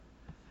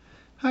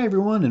Hi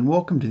everyone, and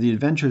welcome to the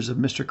Adventures of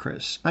Mr.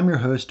 Chris. I'm your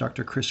host,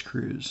 Dr. Chris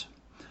Cruz.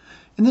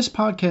 In this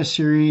podcast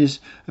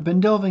series, I've been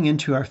delving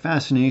into our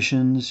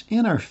fascinations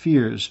and our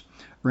fears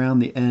around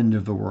the end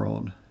of the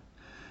world.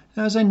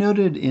 Now, as I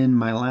noted in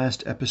my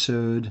last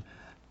episode,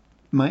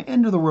 my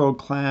end of the world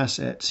class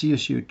at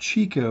CSU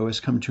Chico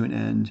has come to an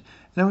end,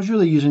 and I was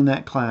really using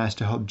that class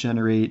to help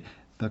generate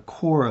the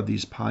core of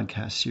these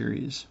podcast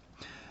series.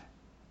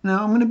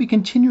 Now, I'm going to be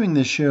continuing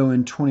this show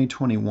in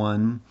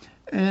 2021,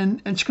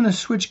 and it's going to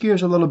switch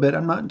gears a little bit.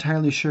 I'm not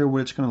entirely sure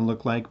what it's going to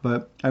look like,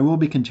 but I will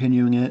be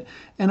continuing it,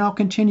 and I'll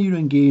continue to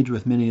engage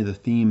with many of the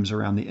themes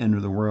around the end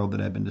of the world that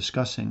I've been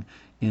discussing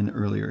in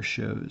earlier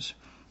shows.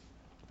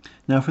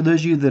 Now, for those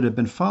of you that have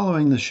been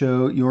following the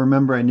show, you'll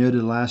remember I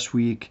noted last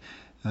week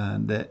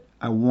that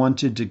I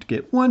wanted to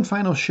get one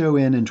final show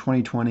in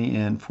 2020,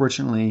 and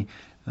fortunately,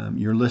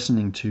 you're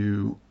listening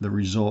to the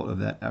result of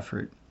that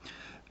effort.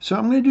 So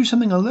I'm going to do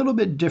something a little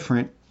bit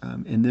different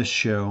in this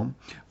show,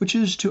 which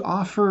is to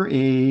offer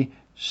a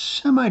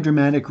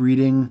semi-dramatic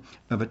reading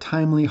of a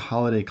timely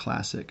holiday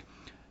classic,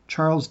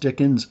 Charles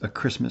Dickens' A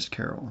Christmas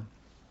Carol.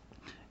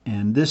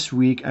 And this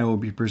week I will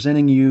be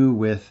presenting you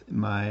with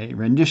my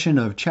rendition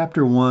of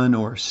Chapter 1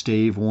 or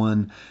Stave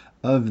 1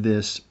 of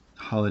this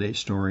holiday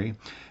story.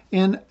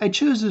 And I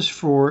chose this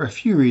for a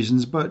few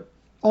reasons, but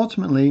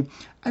ultimately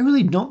I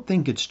really don't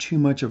think it's too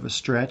much of a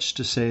stretch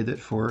to say that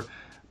for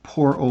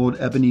poor old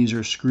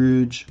Ebenezer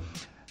Scrooge,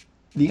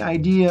 the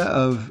idea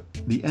of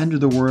the end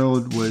of the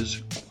world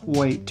was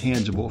quite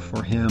tangible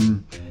for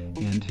him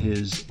and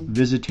his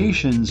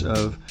visitations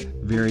of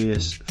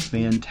various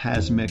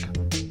phantasmic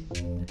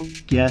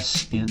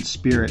guests and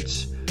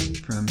spirits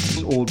from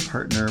his old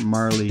partner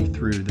Marley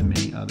through the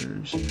many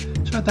others.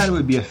 So I thought it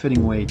would be a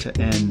fitting way to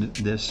end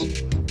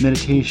this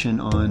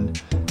meditation on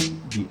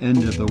the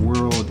end of the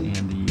world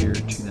and the year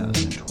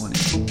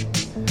 2020.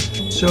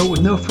 So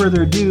with no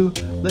further ado,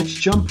 let's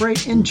jump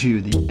right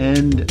into the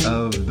end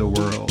of the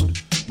world.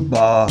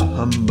 Bah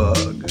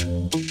humbug.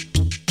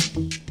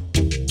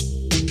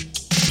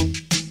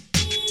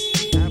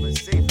 Have a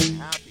safe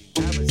and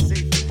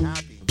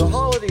happy. The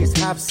holidays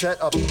have set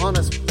upon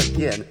us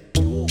again.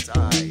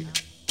 Yuletide.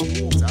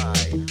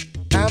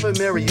 Have a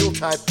merry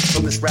Yuletide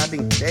from this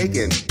rapping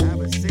pagan.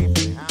 Have a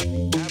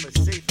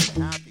safe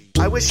and happy.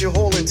 I wish your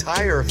whole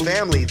entire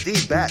family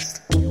the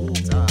best.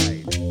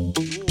 Yuletide.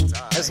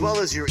 As well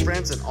as your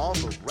friends and all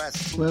the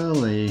rest.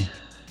 Well, a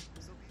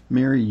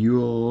merry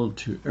Yule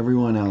to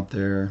everyone out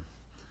there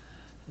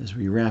as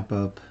we wrap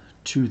up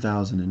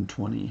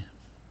 2020.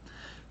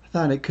 I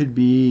thought it could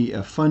be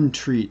a fun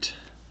treat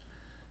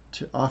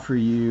to offer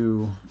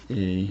you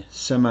a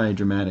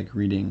semi-dramatic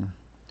reading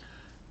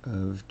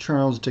of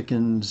Charles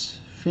Dickens'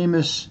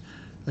 famous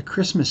A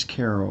Christmas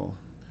Carol,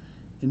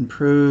 in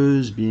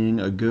prose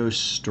being a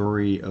ghost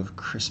story of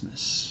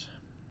Christmas.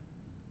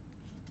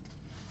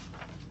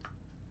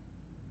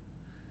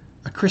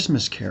 A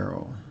Christmas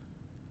Carol,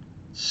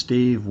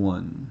 Stave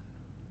 1,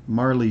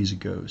 Marley's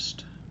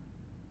Ghost.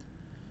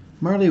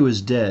 Marley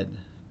was dead,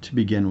 to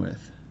begin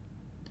with.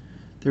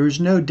 There was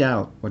no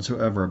doubt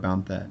whatsoever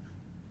about that.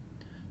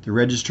 The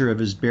register of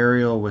his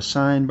burial was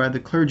signed by the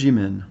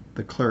clergyman,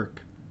 the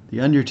clerk, the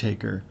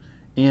undertaker,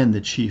 and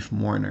the chief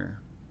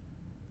mourner.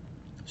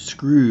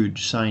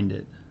 Scrooge signed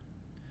it,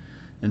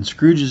 and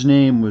Scrooge's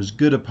name was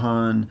good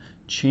upon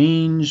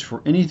change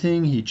for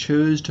anything he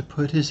chose to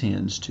put his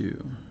hands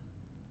to.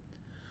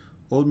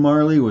 Old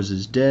Marley was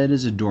as dead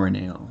as a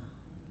doornail.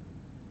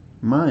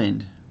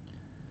 Mind,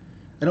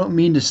 I don't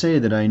mean to say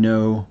that I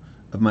know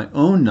of my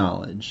own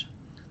knowledge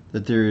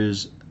that there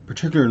is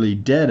particularly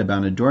dead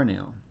about a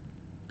doornail.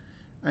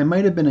 I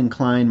might have been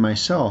inclined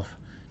myself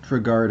to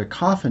regard a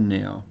coffin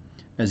nail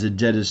as the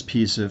deadest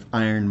piece of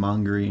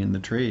ironmongery in the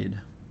trade.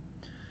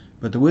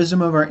 But the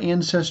wisdom of our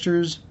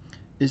ancestors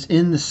is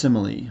in the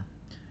simile,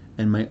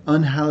 and my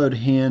unhallowed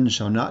hand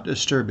shall not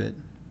disturb it,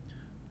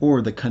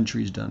 or the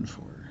country's done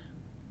for.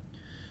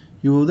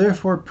 You will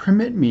therefore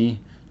permit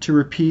me to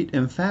repeat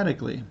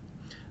emphatically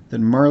that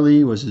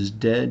Marley was as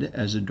dead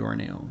as a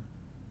doornail.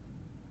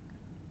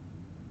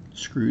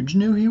 Scrooge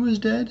knew he was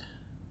dead?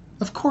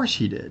 Of course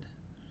he did.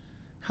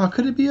 How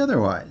could it be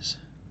otherwise?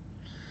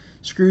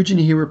 Scrooge and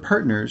he were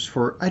partners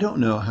for I don't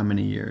know how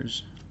many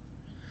years.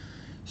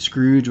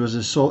 Scrooge was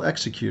his sole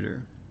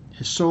executor,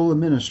 his sole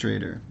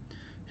administrator,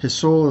 his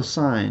sole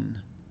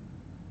assign,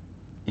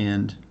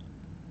 and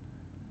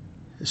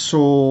his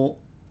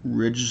sole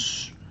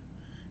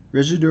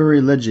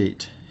residuary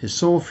legate, his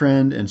sole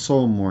friend and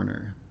sole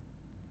mourner.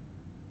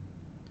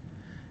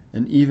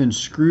 And even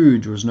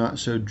Scrooge was not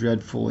so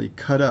dreadfully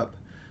cut up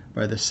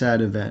by the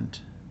sad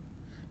event,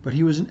 but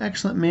he was an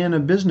excellent man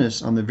of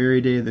business on the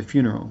very day of the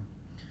funeral,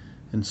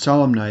 and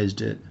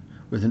solemnized it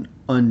with an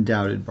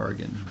undoubted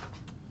bargain.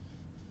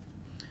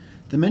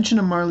 The mention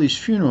of Marley's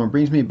funeral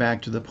brings me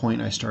back to the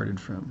point I started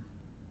from.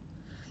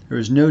 There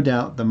was no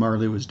doubt that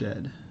Marley was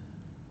dead.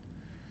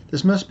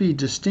 This must be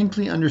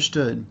distinctly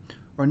understood,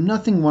 or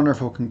nothing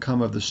wonderful can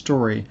come of the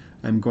story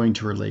I am going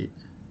to relate.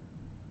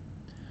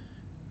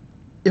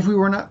 If we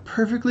were not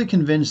perfectly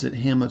convinced that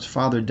Hamlet's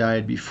father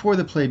died before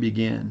the play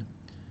began,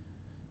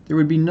 there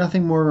would be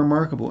nothing more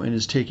remarkable in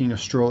his taking a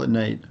stroll at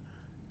night,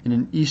 in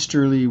an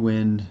easterly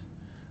wind,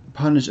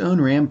 upon his own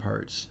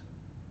ramparts,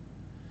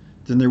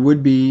 than there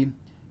would be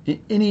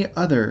in any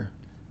other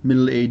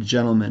middle-aged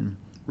gentleman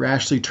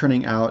rashly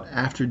turning out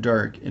after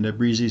dark in a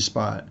breezy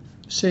spot,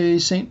 say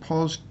St.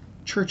 Paul's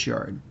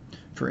churchyard,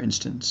 for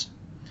instance,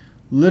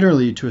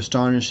 literally to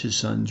astonish his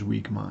son's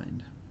weak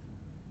mind.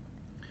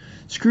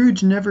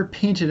 Scrooge never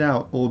painted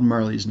out Old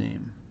Marley's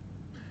name.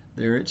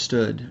 There it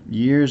stood,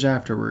 years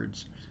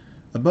afterwards,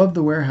 above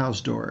the warehouse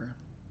door,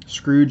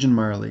 Scrooge and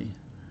Marley.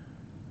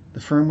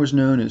 The firm was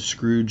known as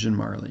Scrooge and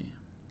Marley.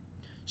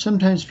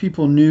 Sometimes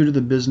people new to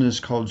the business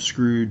called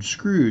Scrooge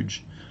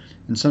Scrooge,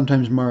 and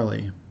sometimes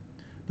Marley,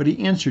 but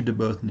he answered to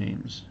both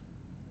names.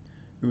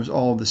 It was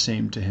all the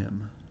same to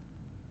him.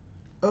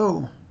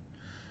 Oh,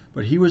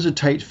 but he was a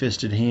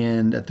tight-fisted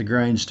hand at the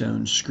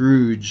grindstone,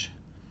 Scrooge,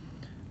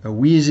 a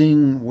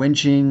wheezing,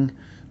 wenching,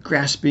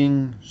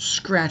 grasping,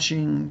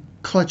 scratching,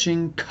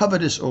 clutching,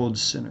 covetous old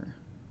sinner,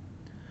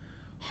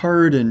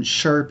 hard and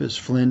sharp as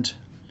flint,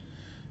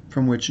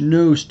 from which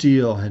no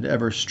steel had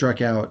ever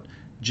struck out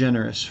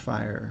generous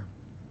fire,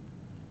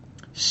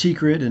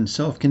 secret and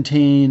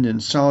self-contained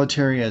and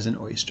solitary as an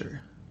oyster.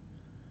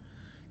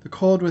 The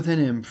cold within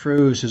him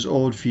froze his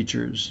old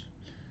features,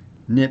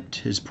 nipped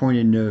his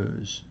pointed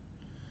nose,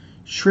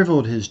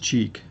 shriveled his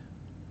cheek,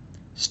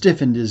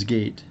 stiffened his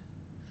gait,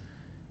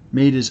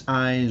 made his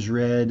eyes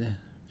red,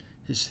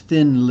 his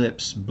thin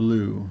lips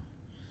blue,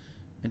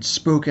 and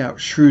spoke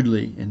out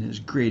shrewdly in his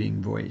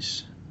grating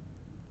voice.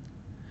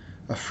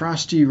 A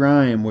frosty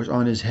rime was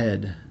on his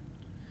head,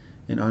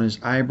 and on his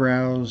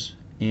eyebrows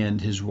and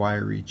his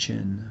wiry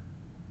chin.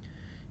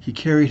 He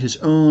carried his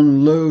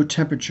own low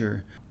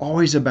temperature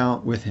always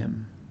about with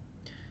him.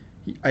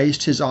 He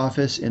iced his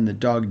office in the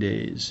dog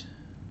days,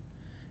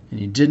 and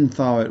he didn't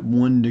thaw it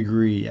 1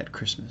 degree at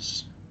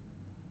Christmas.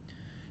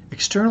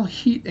 External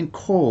heat and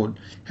cold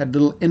had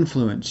little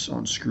influence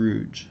on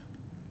Scrooge.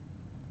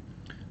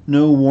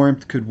 No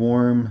warmth could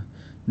warm,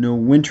 no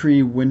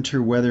wintry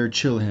winter weather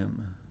chill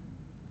him.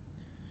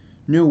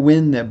 No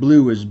wind that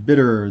blew was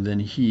bitterer than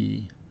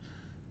he.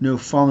 No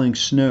falling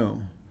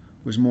snow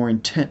was more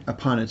intent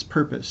upon its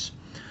purpose.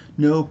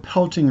 No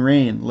pelting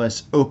rain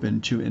less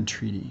open to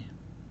entreaty.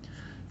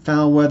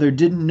 Foul weather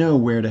didn't know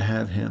where to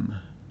have him.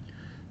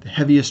 The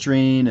heaviest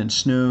rain and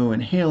snow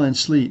and hail and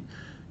sleet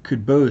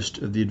could boast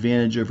of the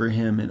advantage over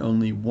him in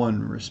only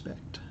one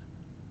respect.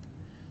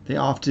 They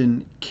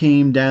often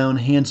came down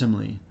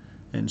handsomely,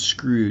 and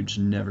Scrooge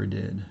never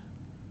did.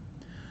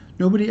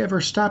 Nobody ever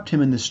stopped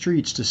him in the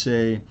streets to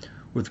say,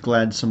 with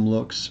gladsome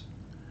looks,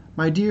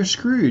 "My dear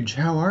Scrooge,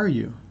 how are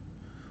you?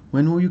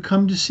 When will you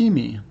come to see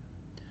me?"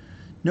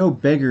 No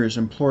beggars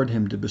implored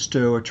him to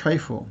bestow a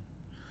trifle.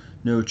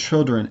 No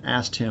children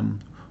asked him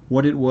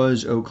what it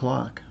was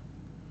o'clock.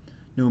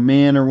 No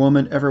man or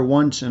woman ever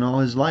once in all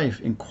his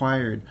life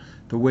inquired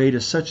the way to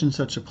such and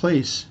such a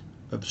place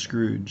of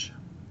Scrooge.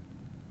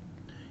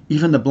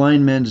 Even the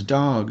blind men's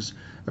dogs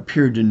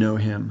appeared to know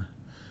him,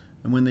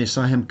 and when they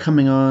saw him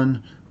coming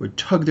on, would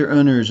tug their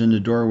owners into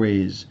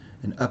doorways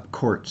and up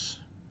courts,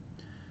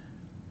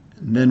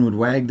 and then would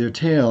wag their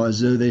tail as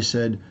though they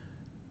said,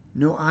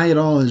 "No eye at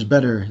all is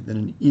better than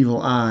an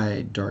evil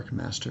eye, dark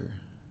master."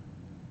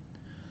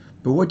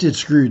 But what did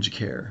Scrooge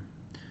care?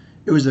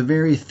 It was the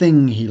very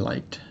thing he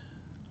liked.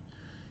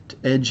 To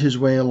edge his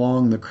way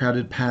along the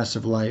crowded paths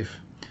of life,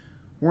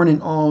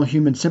 warning all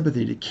human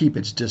sympathy to keep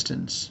its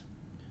distance,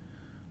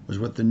 was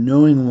what the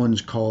knowing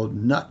ones called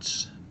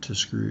nuts to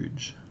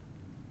Scrooge.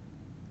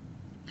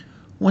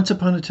 Once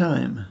upon a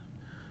time,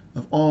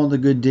 of all the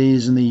good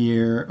days in the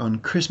year, on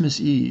Christmas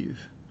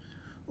Eve,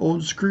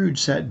 old Scrooge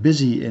sat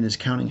busy in his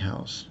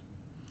counting-house.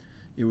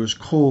 It was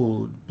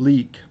cold,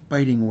 bleak,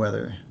 biting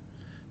weather,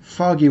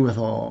 foggy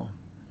withal,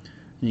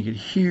 and you could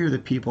hear the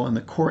people in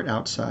the court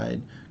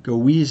outside go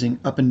wheezing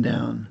up and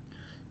down,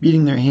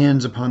 beating their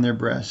hands upon their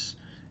breasts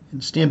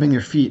and stamping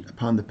their feet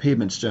upon the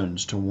pavement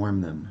stones to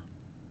warm them.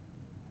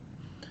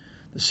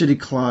 The city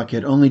clock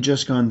had only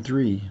just gone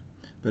 3,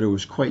 but it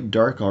was quite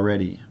dark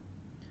already.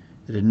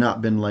 It had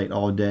not been light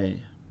all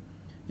day,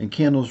 and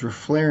candles were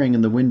flaring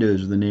in the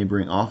windows of the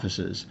neighboring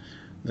offices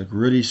like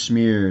ruddy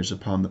smears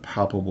upon the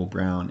palpable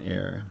brown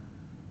air.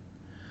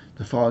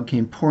 The fog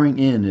came pouring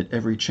in at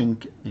every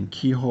chink and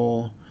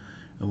keyhole,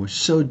 and was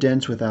so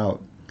dense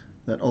without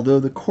that although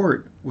the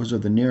court was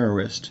of the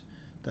narrowest,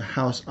 the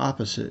house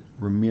opposite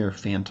were mere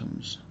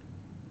phantoms.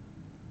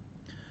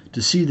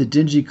 To see the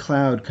dingy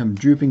cloud come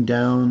drooping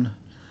down,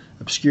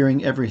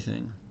 obscuring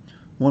everything,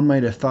 one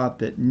might have thought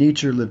that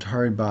nature lived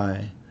hard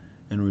by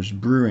and was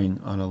brewing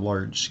on a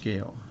large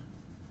scale.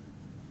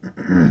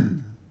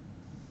 The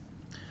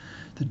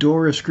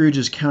door of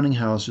Scrooge's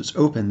counting-house was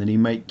open that he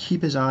might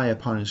keep his eye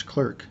upon his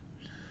clerk,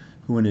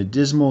 who in a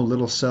dismal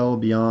little cell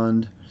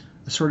beyond,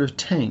 a sort of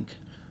tank,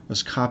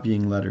 was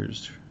copying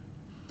letters.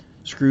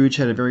 Scrooge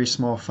had a very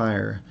small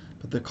fire,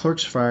 but the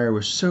clerk's fire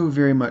was so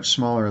very much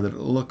smaller that it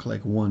looked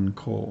like one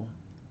coal.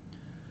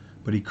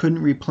 But he couldn't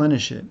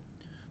replenish it,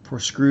 for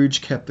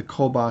Scrooge kept the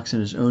coal box in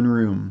his own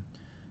room,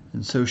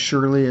 And so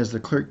surely as the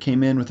clerk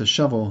came in with a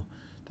shovel,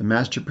 the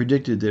master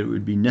predicted that it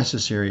would be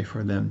necessary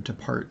for them to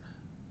part.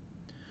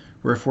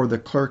 Wherefore the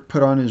clerk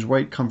put on his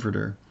white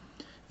comforter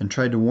and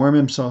tried to warm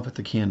himself at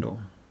the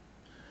candle,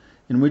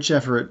 in which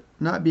effort,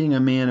 not being a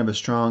man of a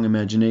strong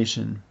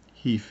imagination,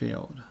 he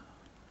failed.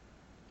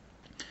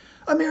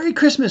 "A Merry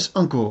Christmas,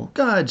 Uncle!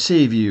 God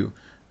save you!"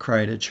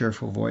 cried a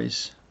cheerful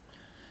voice.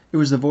 It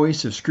was the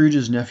voice of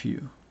Scrooge's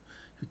nephew,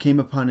 who came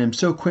upon him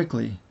so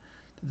quickly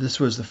that this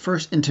was the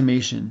first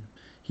intimation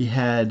he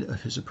had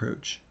of his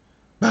approach.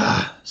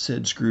 "Bah!"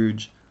 said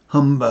Scrooge.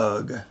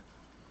 "Humbug!"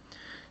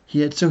 He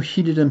had so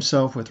heated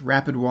himself with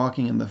rapid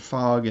walking in the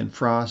fog and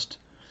frost,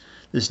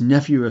 this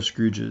nephew of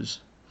Scrooge's,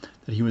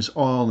 that he was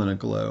all in a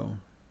glow.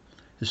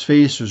 His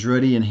face was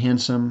ruddy and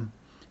handsome,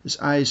 his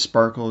eyes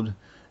sparkled,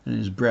 and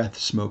his breath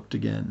smoked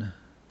again.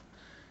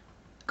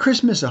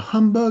 "Christmas a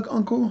humbug,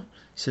 Uncle?"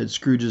 said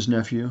Scrooge's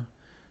nephew.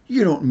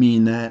 "You don't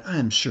mean that,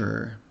 I'm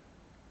sure."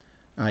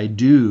 "I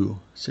do,"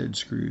 said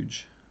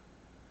Scrooge.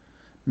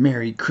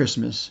 "Merry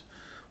Christmas!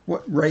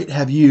 What right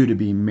have you to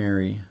be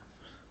merry?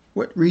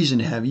 What reason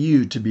have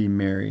you to be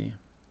merry?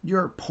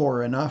 You're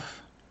poor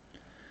enough."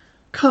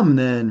 "Come,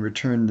 then,"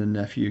 returned the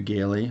nephew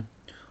gaily.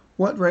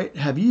 "What right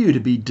have you to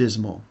be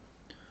dismal?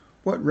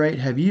 What right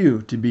have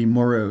you to be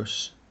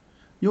morose?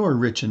 You're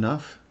rich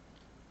enough."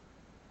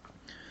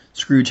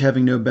 Scrooge,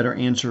 having no better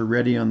answer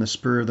ready on the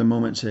spur of the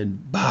moment,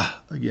 said "Bah!"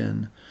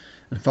 again,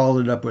 and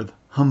followed it up with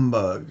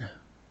 "Humbug!"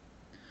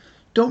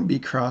 "Don't be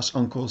cross,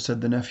 Uncle,"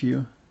 said the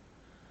nephew.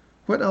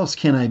 "What else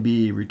can I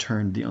be?"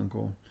 returned the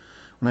uncle,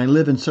 "when I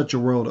live in such a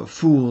world of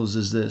fools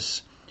as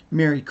this?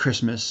 Merry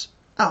Christmas!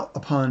 Out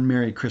upon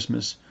Merry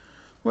Christmas!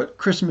 What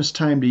Christmas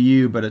time to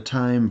you but a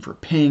time for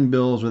paying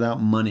bills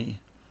without money?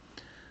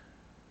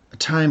 A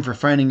time for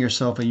finding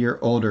yourself a year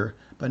older,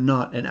 but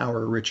not an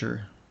hour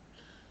richer?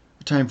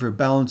 A time for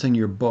balancing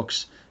your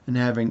books and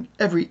having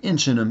every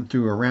inch in 'em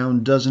through a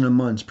round dozen of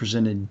months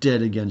presented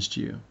dead against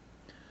you?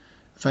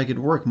 If I could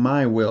work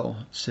my will,"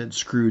 said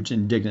Scrooge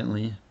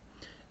indignantly,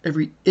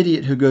 "every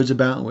idiot who goes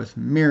about with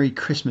Merry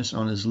Christmas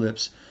on his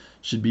lips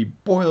should be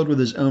boiled with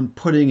his own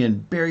pudding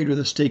and buried with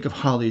a stake of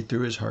holly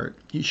through his heart.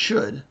 He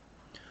should."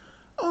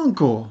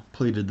 "Uncle!"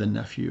 pleaded the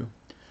nephew.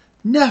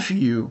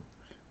 "Nephew!"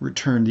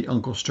 returned the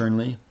uncle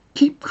sternly.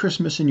 "Keep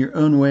Christmas in your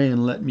own way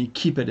and let me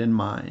keep it in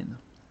mine."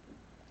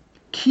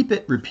 "Keep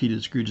it,"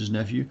 repeated Scrooge's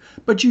nephew,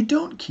 "but you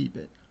don't keep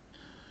it."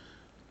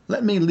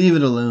 "Let me leave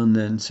it alone,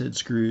 then," said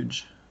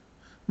Scrooge.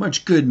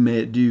 "Much good may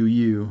it do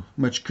you.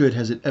 Much good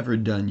has it ever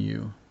done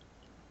you."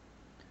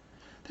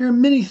 "There are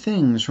many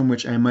things from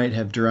which I might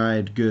have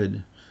derived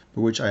good,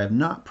 but which I have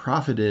not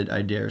profited,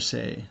 I dare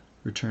say,"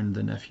 returned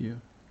the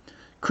nephew.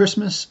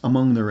 "Christmas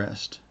among the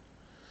rest.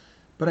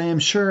 But I am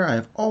sure I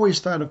have always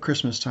thought of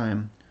Christmas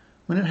time,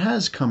 when it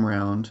has come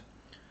round,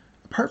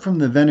 apart from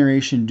the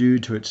veneration due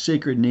to its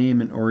sacred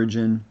name and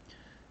origin,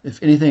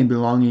 if anything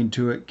belonging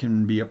to it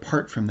can be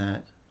apart from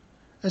that,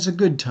 as a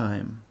good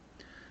time,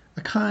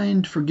 a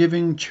kind,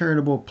 forgiving,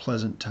 charitable,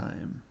 pleasant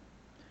time.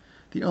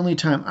 The only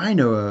time I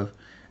know of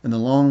in the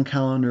long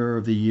calendar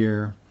of the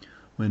year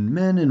when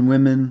men and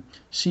women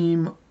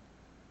seem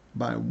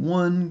by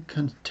one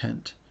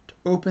content to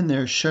open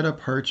their shut-up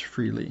hearts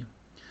freely,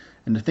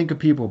 and to think of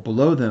people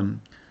below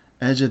them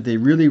as if they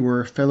really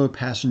were fellow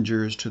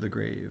passengers to the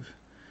grave,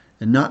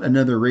 and not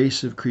another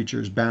race of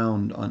creatures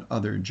bound on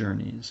other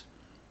journeys.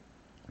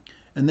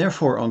 And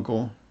therefore,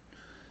 Uncle,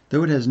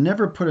 though it has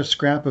never put a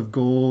scrap of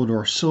gold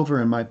or silver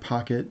in my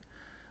pocket,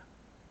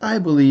 I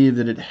believe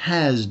that it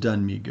has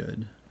done me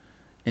good,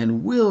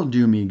 and will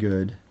do me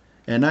good,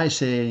 and I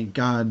say,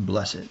 God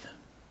bless it."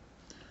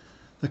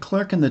 The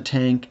clerk in the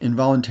tank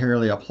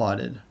involuntarily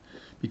applauded.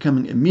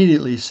 Becoming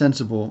immediately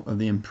sensible of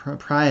the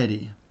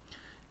impropriety,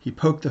 he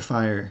poked the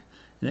fire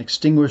and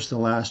extinguished the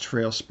last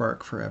frail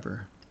spark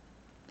forever.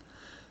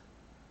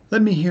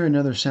 "Let me hear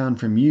another sound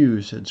from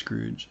you," said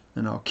Scrooge,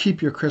 "and I'll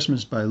keep your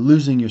Christmas by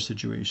losing your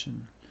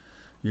situation.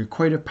 You're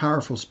quite a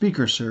powerful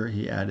speaker, sir,"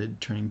 he added,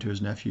 turning to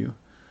his nephew.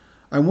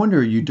 "I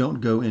wonder you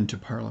don't go into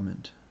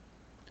Parliament."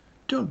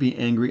 "Don't be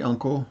angry,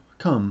 Uncle.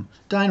 Come,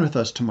 dine with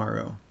us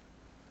tomorrow."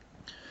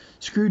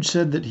 Scrooge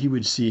said that he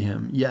would see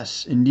him.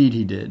 Yes, indeed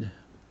he did.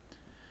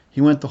 He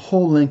went the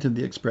whole length of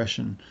the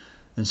expression,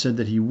 and said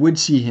that he would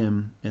see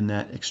him in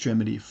that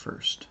extremity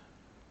first.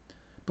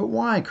 "But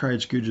why?"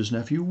 cried Scrooge's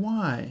nephew.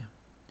 "Why?"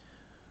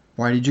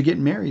 "Why did you get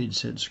married?"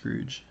 said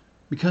Scrooge.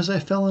 "Because I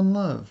fell in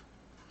love."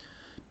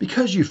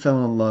 "Because you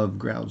fell in love,"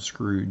 growled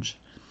Scrooge,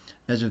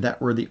 as if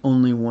that were the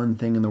only one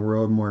thing in the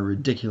world more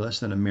ridiculous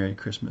than a Merry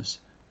Christmas.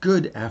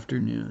 "Good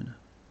afternoon."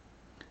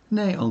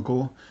 "Nay,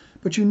 Uncle,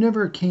 but you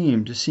never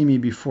came to see me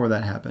before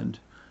that happened.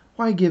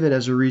 Why give it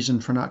as a reason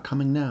for not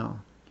coming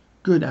now?"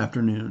 "Good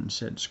afternoon,"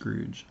 said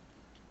Scrooge.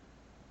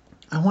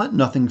 "I want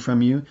nothing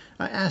from you.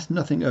 I ask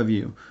nothing of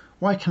you.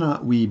 Why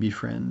cannot we be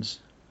friends?"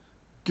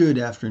 "Good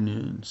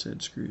afternoon,"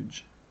 said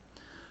Scrooge.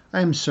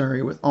 "I am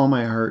sorry with all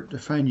my heart to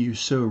find you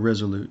so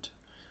resolute.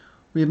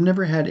 We have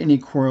never had any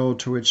quarrel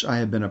to which I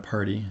have been a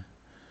party.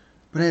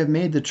 But I have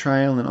made the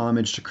trial in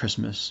homage to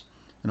Christmas,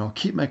 and I'll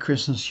keep my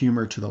Christmas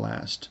humor to the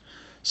last.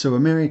 So a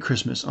Merry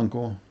Christmas,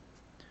 Uncle."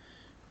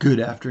 "Good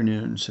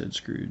afternoon," said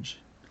Scrooge.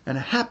 "And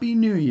a Happy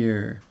New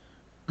Year."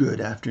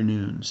 "Good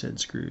afternoon," said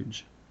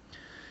Scrooge.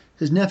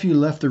 His nephew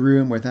left the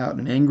room without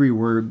an angry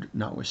word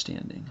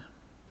notwithstanding.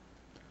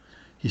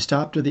 He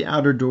stopped at the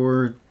outer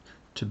door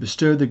to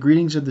bestow the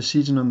greetings of the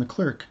season on the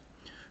clerk,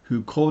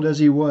 who, cold as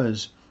he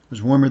was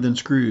warmer than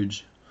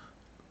Scrooge,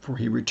 for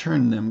he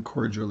returned them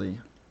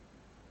cordially.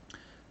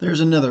 "There's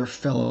another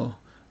fellow,"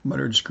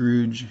 muttered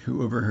Scrooge,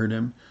 who overheard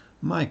him.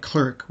 "My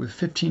clerk, with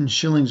 15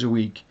 shillings a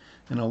week,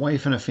 and a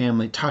wife and a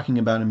family, talking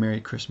about a Merry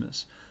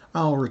Christmas.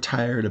 I'll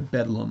retire to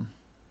Bedlam."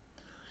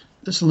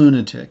 This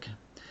lunatic,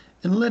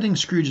 in letting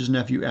Scrooge's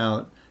nephew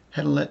out,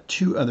 had let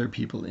 2 other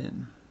people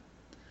in.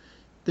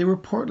 They were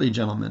portly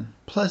gentlemen,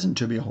 pleasant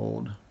to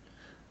behold,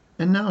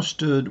 and now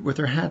stood with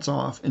their hats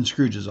off in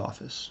Scrooge's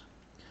office.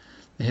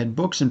 They had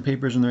books and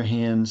papers in their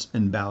hands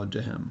and bowed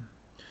to him.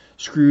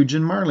 "Scrooge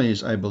and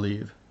Marley's, I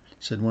believe,"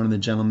 said one of the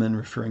gentlemen,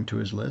 referring to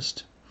his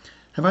list.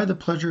 "Have I the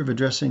pleasure of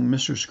addressing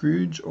Mr.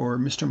 Scrooge or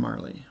Mr.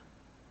 Marley?"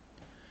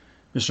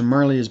 "Mr.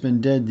 Marley has been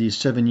dead these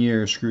 7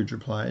 years," Scrooge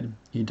replied.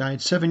 "He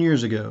died 7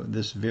 years ago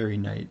this very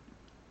night."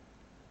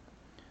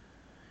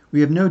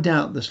 "We have no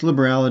doubt this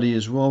liberality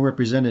is well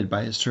represented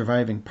by his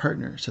surviving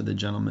partner," said the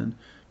gentleman,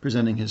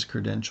 presenting his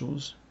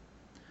credentials.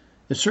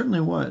 It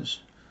certainly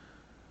was,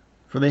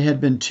 for they had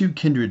been 2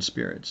 kindred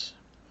spirits.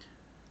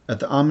 At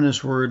the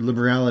ominous word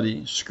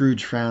liberality,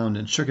 Scrooge frowned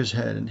and shook his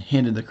head and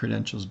handed the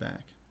credentials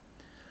back.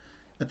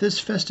 "At this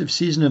festive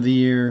season of the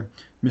year,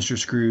 Mr.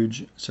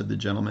 Scrooge," said the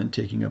gentleman,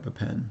 taking up a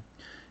pen,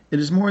 "it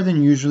is more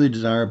than usually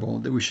desirable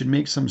that we should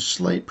make some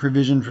slight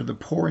provision for the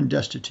poor and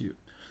destitute,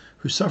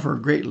 who suffer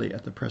greatly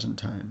at the present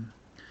time.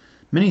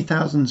 Many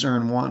thousands are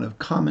in want of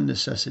common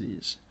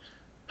necessities.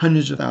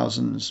 Hundreds of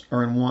thousands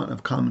are in want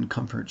of common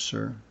comforts,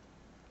 sir."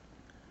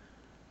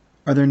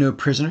 "Are there no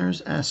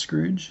prisoners?" asked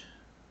Scrooge.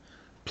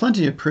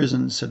 "Plenty of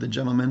prisons," said the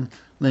gentleman,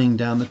 laying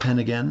down the pen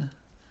again.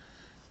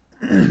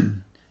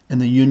 "And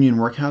the Union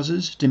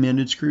workhouses?"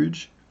 demanded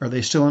Scrooge. "Are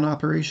they still in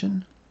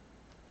operation?"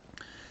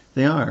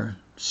 "They are,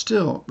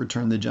 still,"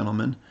 returned the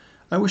gentleman.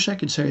 "I wish I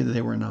could say that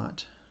they were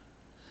not."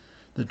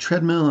 "The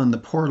treadmill and the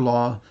poor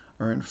law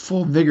are in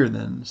full vigor,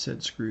 then,"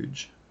 said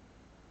Scrooge.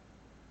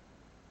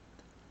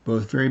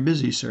 "Both very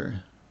busy,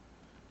 sir."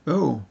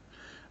 "Oh,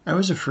 I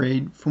was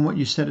afraid, from what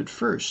you said at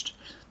first,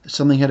 that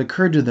something had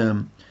occurred to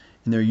them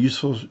in their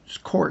useful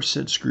course,"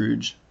 said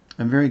Scrooge.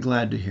 "I'm very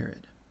glad to hear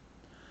it."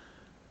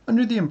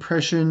 "Under the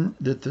impression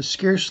that the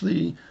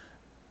scarcely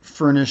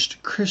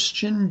furnished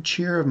Christian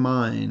cheer of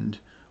mind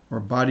or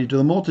body to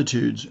the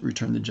multitudes,"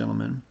 returned the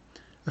gentleman,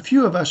 "a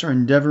few of us are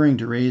endeavoring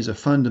to raise a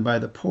fund to buy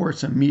the poor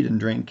some meat and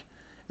drink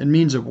and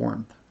means of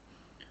warmth.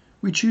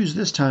 We choose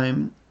this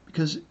time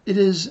because it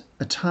is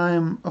a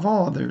time of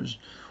all others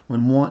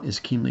when want is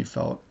keenly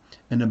felt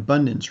and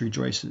abundance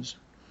rejoices.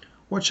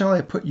 What shall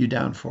I put you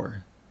down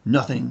for?"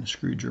 "Nothing,"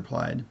 Scrooge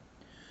replied.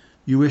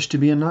 "You wish to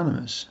be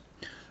anonymous?"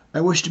 "I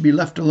wish to be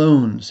left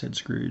alone," said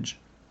Scrooge.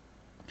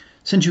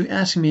 "Since you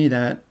ask me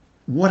that,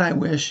 what I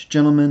wish,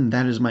 gentlemen,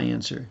 that is my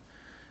answer.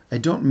 I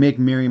don't make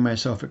merry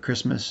myself at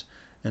Christmas,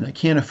 and I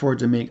can't afford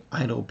to make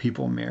idle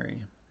people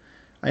merry.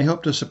 I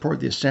hope to support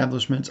the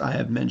establishments I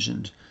have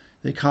mentioned.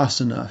 They cost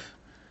enough,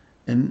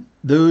 and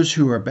those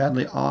who are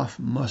badly off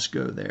must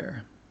go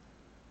there."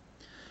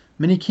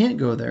 "Many can't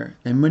go there,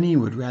 and many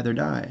would rather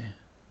die."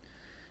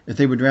 "If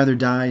they would rather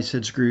die,"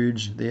 said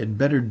Scrooge, "they had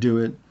better do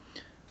it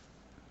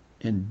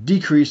and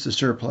decrease the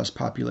surplus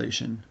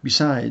population.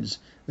 Besides,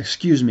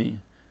 excuse me,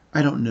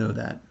 I don't know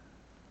that."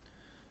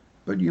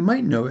 "But you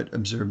might know it,"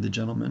 observed the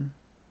gentleman.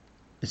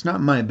 "It's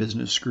not my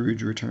business,"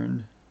 Scrooge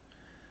returned.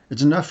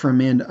 "It's enough for a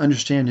man to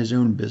understand his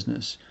own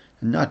business,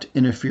 and not to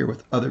interfere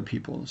with other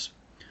people's.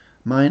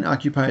 Mine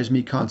occupies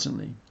me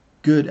constantly.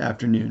 Good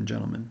afternoon,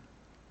 gentlemen."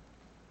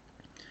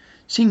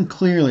 Seeing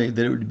clearly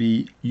that it would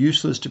be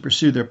useless to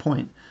pursue their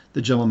point,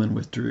 the gentleman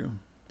withdrew.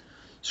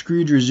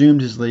 Scrooge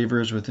resumed his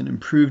labors with an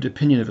improved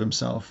opinion of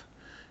himself,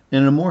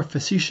 and in a more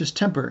facetious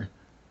temper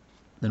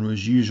than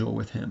was usual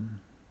with him.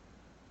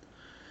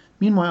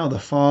 Meanwhile the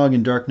fog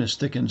and darkness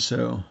thickened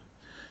so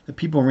that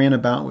people ran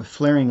about with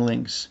flaring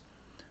links,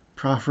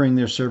 proffering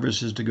their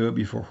services to go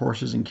before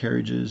horses and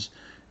carriages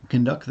and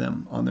conduct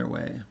them on their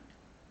way.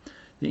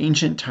 The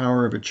ancient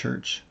tower of a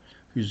church,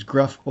 whose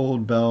gruff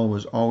old bell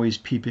was always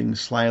peeping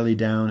slyly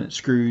down at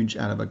Scrooge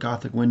out of a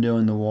Gothic window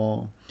in the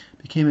wall,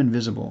 became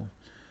invisible,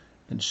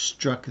 and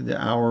struck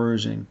the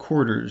hours and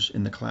quarters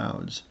in the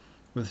clouds,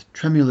 with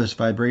tremulous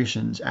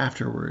vibrations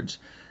afterwards,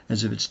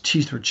 as if its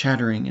teeth were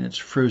chattering in its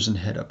frozen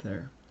head up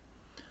there.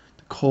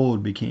 The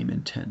cold became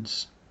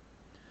intense.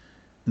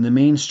 In the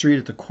main street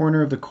at the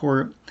corner of the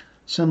court,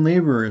 some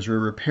laborers were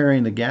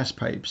repairing the gas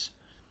pipes,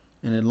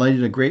 and had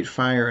lighted a great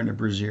fire in a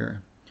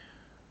brazier,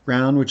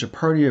 round which a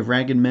party of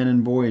ragged men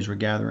and boys were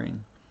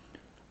gathering,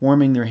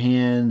 warming their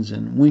hands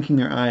and winking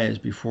their eyes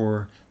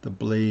before the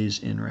blaze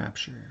in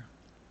rapture.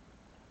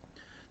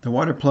 The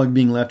water plug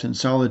being left in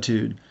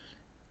solitude,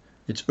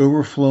 its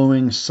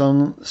overflowing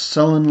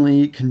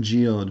sullenly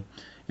congealed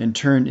and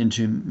turned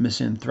into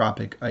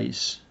misanthropic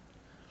ice.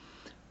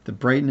 The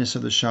brightness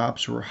of the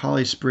shops, where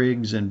holly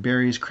sprigs and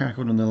berries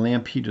crackled in the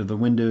lamp heat of the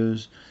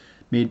windows,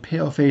 made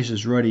pale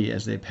faces ruddy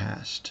as they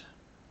passed.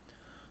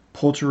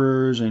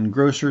 Poulterers' and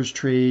grocers'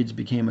 trades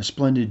became a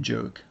splendid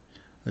joke,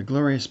 a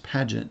glorious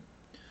pageant,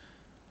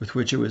 with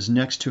which it was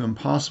next to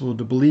impossible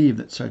to believe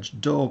that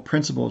such dull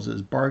principles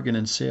as bargain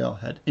and sale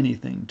had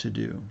anything to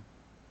do.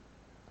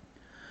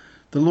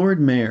 The Lord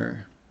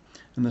Mayor,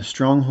 in the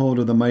stronghold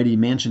of the mighty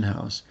mansion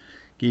house,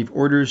 gave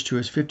orders to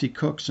his 50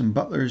 cooks and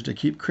butlers to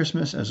keep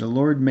Christmas as a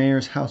Lord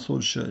Mayor's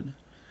household should,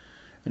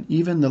 and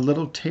even the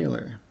little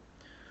tailor,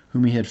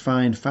 whom he had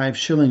fined 5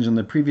 shillings on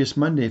the previous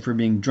Monday for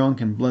being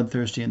drunk and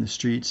bloodthirsty in the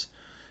streets,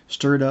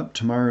 stirred up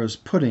tomorrow's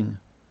pudding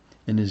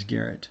in his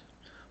garret,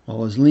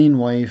 while his lean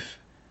wife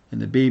and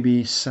the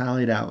baby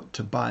sallied out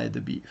to buy the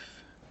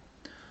beef.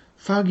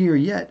 Foggier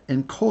yet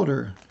and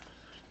colder,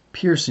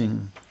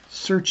 piercing,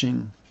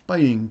 searching,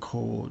 biting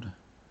cold.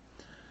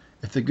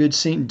 If the good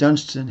St.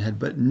 Dunstan had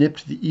but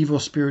nipped the evil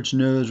spirit's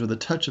nose with a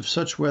touch of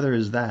such weather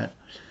as that,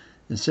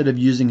 instead of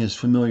using his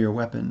familiar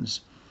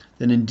weapons,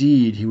 then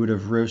indeed he would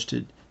have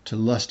roasted to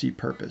lusty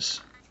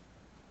purpose.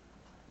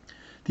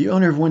 The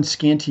owner of one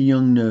scanty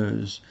young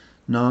nose,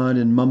 gnawed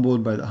and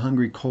mumbled by the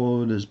hungry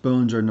cold as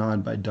bones are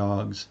gnawed by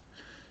dogs,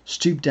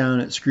 stooped down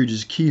at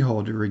Scrooge's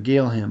keyhole to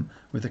regale him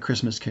with a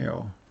Christmas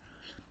carol.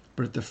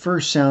 But at the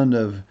first sound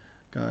of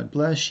 "God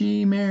bless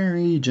ye,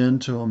 merry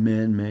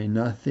gentlemen, may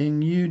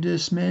nothing you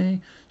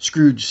dismay,"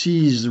 Scrooge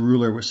seized the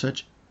ruler with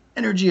such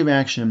energy of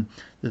action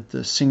that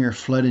the singer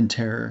fled in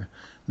terror,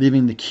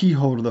 leaving the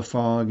keyhole to the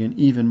fog and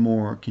even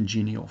more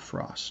congenial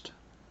frost.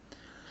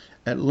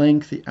 At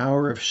length the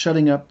hour of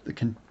shutting up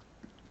the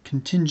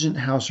contingent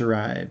house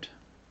arrived.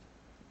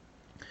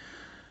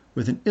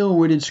 With an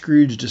ill-witted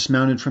Scrooge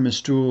dismounted from his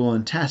stool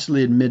and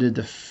tacitly admitted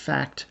the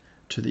fact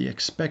to the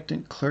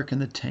expectant clerk in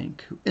the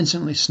tank, who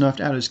instantly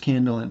snuffed out his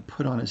candle and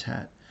put on his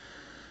hat.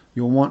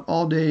 "You'll want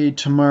all day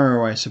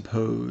tomorrow, I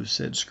suppose,"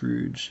 said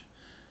Scrooge.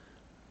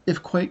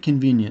 "If quite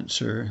convenient,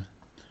 sir."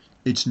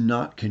 "It's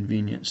not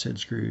convenient," said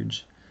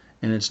Scrooge,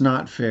 "and it's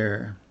not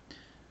fair.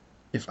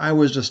 If I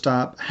was to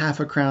stop half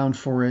a crown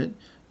for it,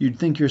 you'd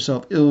think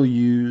yourself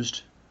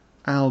ill-used,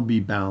 I'll be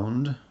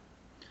bound."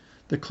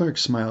 The clerk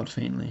smiled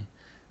faintly.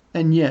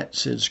 "And yet,"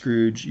 said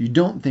Scrooge, "you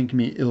don't think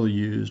me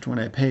ill-used when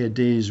I pay a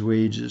day's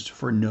wages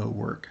for no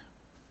work."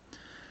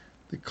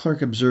 The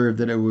clerk observed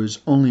that it was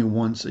only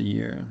once a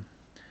year.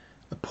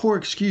 "A poor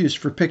excuse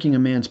for picking a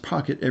man's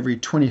pocket every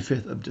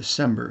 25th of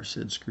December,"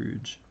 said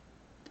Scrooge,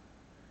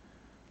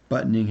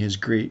 buttoning his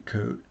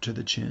greatcoat to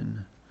the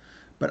chin.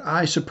 "But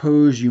I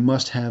suppose you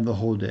must have the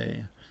whole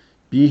day.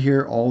 Be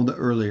here all the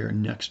earlier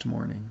next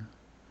morning."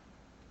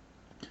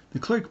 The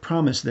clerk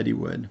promised that he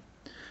would,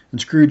 and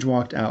Scrooge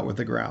walked out with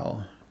a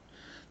growl.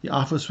 The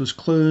office was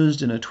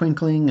closed in a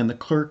twinkling, and the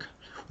clerk,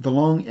 with the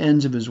long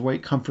ends of his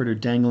white comforter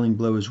dangling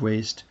below his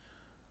waist,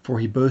 for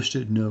he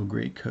boasted no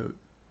greatcoat,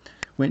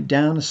 went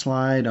down a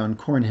slide on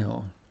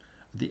Cornhill,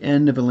 at the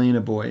end of a lane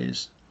of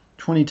boys,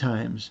 20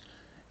 times,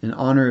 in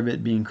honor of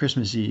it being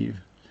Christmas Eve,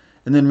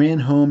 and then ran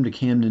home to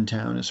Camden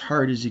Town as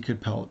hard as he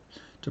could pelt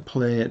to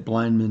play at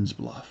Blindman's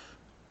Bluff.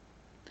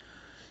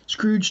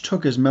 Scrooge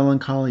took his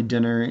melancholy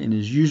dinner in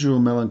his usual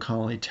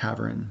melancholy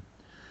tavern,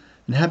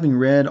 and having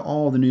read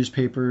all the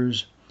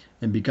newspapers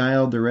and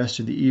beguiled the rest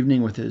of the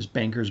evening with his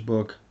banker's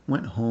book,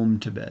 went home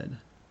to bed.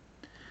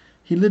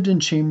 He lived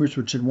in chambers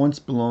which had once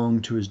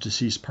belonged to his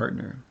deceased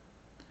partner.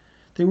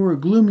 They were a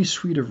gloomy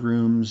suite of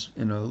rooms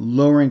in a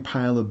lowering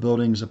pile of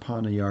buildings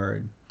upon a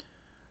yard,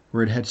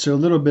 where it had so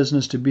little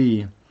business to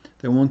be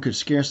that one could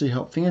scarcely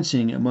help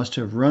fancying it must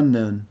have run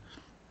then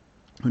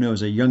when it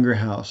was a younger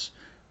house,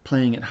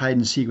 playing at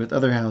hide-and-seek with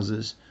other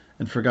houses,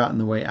 and forgotten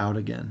the way out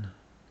again.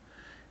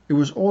 It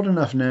was old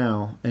enough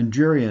now, and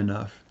dreary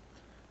enough,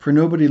 for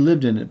nobody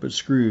lived in it but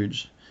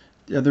Scrooge,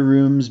 the other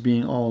rooms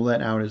being all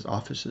let out as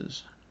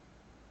offices.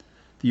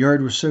 The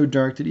yard was so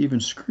dark that even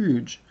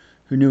Scrooge,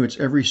 who knew its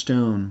every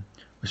stone,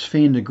 was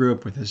fain to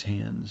grope with his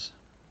hands.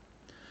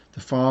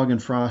 The fog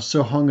and frost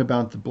so hung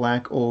about the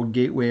black old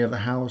gateway of the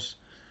house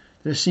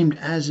that it seemed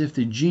as if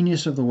the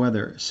genius of the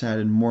weather sat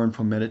in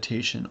mournful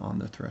meditation on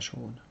the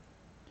threshold.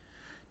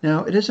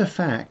 Now, it is a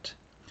fact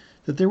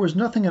that there was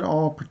nothing at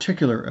all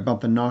particular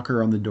about the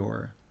knocker on the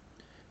door,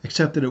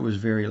 except that it was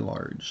very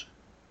large.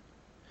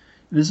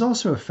 It is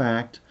also a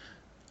fact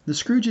that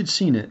Scrooge had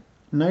seen it,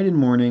 night and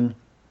morning,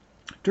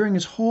 during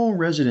his whole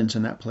residence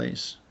in that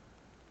place.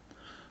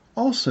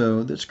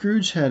 Also, that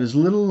Scrooge had as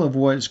little of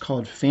what is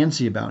called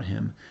fancy about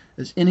him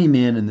as any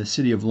man in the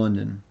city of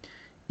London,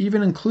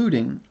 even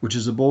including, which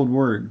is a bold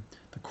word,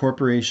 the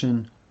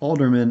corporation,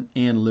 aldermen,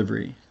 and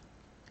livery.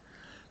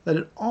 Let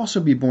it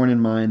also be borne in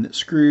mind that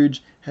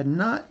Scrooge had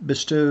not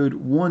bestowed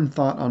one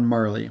thought on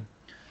Marley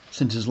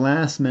since his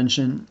last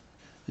mention,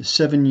 his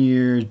 7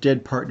 years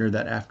dead partner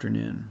that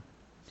afternoon.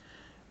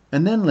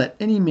 And then let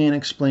any man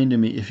explain to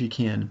me, if he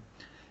can,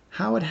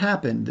 how it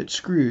happened that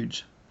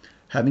Scrooge,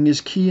 having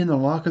his key in the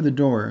lock of the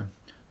door,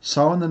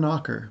 saw in the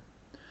knocker,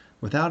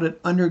 without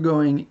it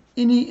undergoing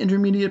any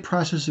intermediate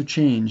process of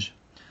change,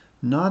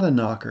 not a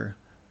knocker,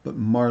 but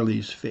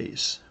Marley's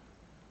face.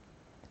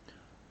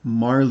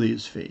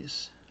 Marley's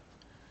face.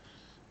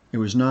 It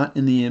was not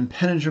in the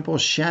impenetrable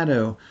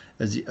shadow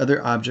as the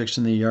other objects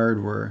in the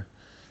yard were,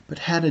 but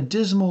had a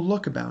dismal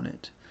look about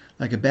it,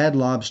 like a bad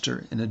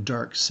lobster in a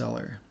dark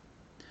cellar.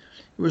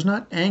 It was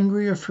not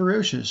angry or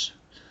ferocious,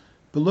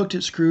 but looked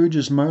at Scrooge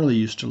as Marley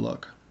used to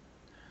look,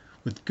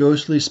 with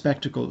ghostly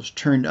spectacles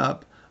turned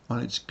up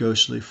on its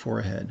ghostly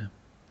forehead.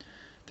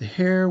 The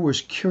hair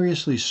was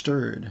curiously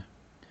stirred,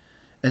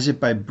 as if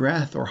by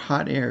breath or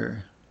hot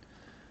air,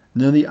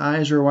 and though the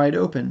eyes were wide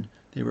open,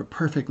 they were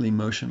perfectly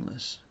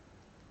motionless.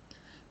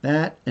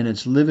 That and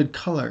its livid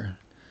color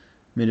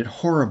made it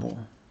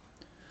horrible,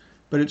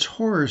 but its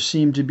horror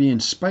seemed to be in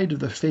spite of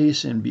the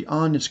face and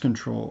beyond its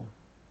control,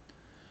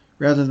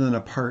 rather than a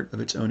part of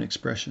its own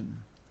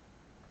expression.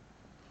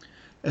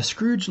 As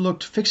Scrooge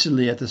looked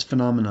fixedly at this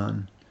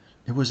phenomenon,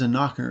 it was a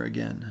knocker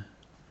again.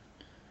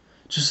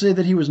 To say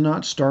that he was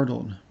not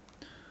startled,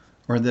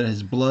 or that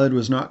his blood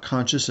was not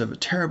conscious of a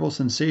terrible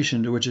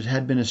sensation to which it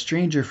had been a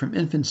stranger from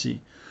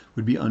infancy,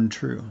 would be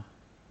untrue.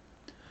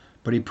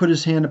 But he put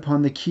his hand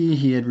upon the key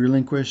he had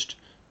relinquished,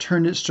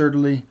 turned it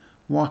sturdily,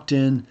 walked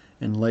in,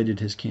 and lighted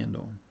his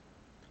candle.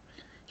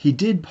 He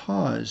did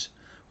pause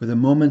with a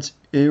moment's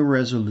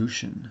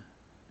irresolution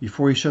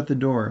before he shut the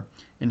door,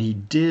 and he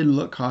did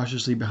look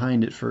cautiously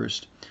behind it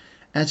first,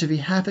 as if he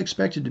half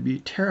expected to be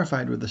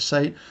terrified with the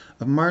sight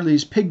of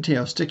Marley's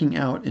pigtail sticking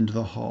out into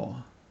the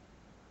hall.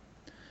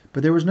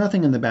 But there was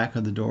nothing in the back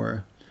of the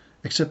door,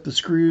 except the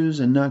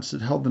screws and nuts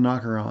that held the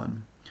knocker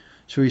on,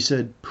 so he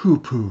said,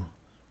 "Pooh-pooh,"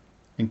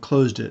 and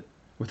closed it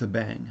with a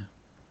bang.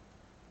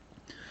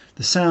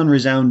 The sound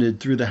resounded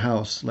through the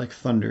house like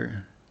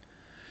thunder.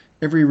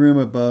 Every room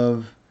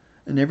above,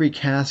 and every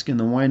cask in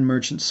the wine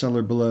merchant's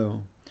cellar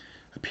below,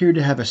 appeared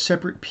to have a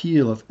separate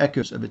peal of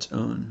echoes of its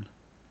own.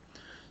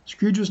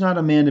 Scrooge was not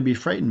a man to be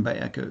frightened by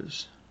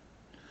echoes.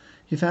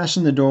 He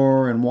fastened the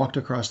door and walked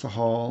across the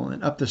hall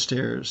and up the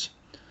stairs,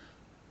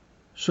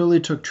 slowly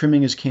took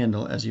trimming his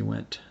candle as he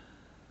went.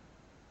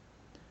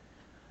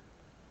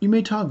 You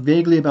may talk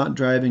vaguely about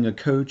driving a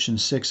coach and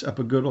six up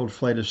a good old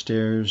flight of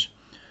stairs,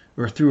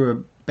 or through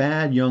a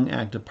bad young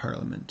Act of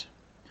Parliament.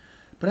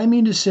 But I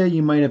mean to say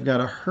you might have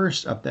got a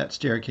hearse up that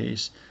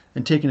staircase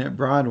and taken it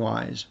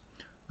broadwise,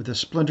 with a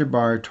splinter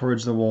bar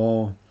towards the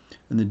wall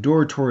and the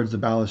door towards the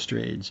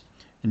balustrades,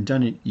 and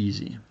done it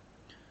easy.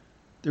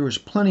 There was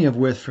plenty of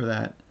width for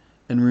that,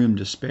 and room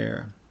to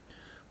spare,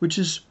 which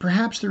is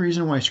perhaps the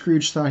reason why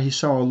Scrooge thought he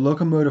saw a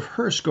locomotive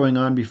hearse going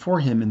on before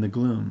him in the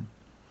gloom.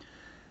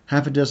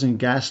 Half a dozen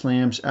gas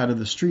lamps out of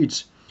the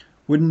streets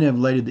wouldn't have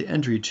lighted the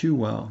entry too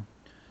well,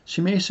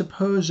 so you may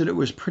suppose that it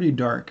was pretty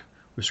dark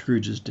with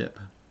Scrooge's dip.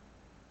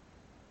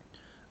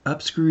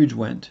 Up Scrooge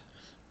went,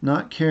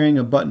 not caring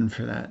a button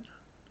for that.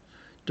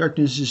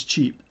 Darkness is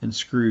cheap, and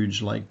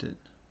Scrooge liked it.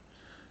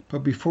 But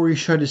before he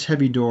shut his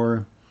heavy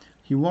door,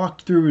 he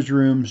walked through his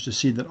rooms to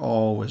see that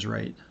all was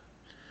right.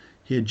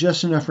 He had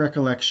just enough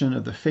recollection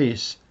of the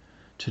face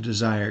to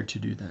desire to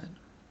do that.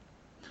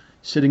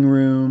 Sitting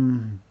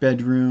room,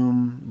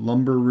 bedroom,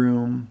 lumber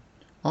room,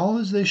 all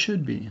as they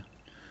should be.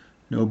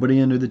 Nobody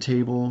under the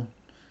table,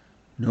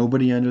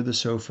 nobody under the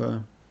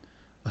sofa,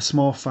 a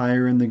small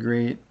fire in the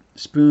grate,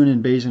 spoon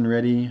and basin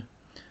ready,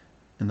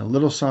 and the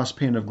little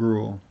saucepan of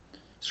gruel.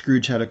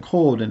 Scrooge had a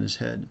cold in his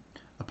head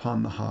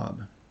upon the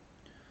hob.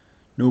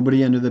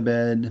 Nobody under the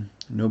bed,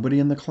 nobody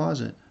in the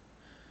closet,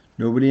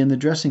 nobody in the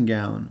dressing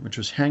gown, which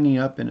was hanging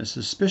up in a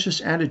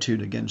suspicious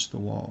attitude against the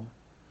wall.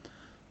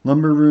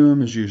 Lumber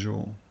room as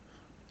usual.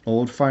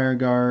 Old fire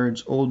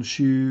guards, old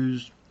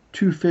shoes,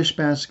 2 fish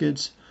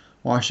baskets,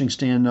 washing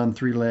stand on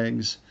 3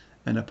 legs,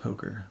 and a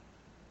poker.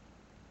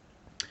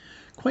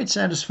 Quite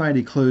satisfied,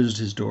 he closed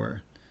his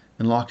door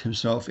and locked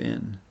himself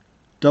in,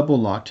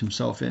 double-locked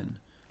himself in,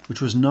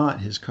 which was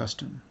not his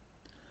custom.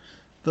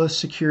 Thus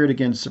secured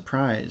against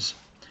surprise,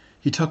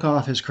 he took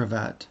off his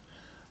cravat,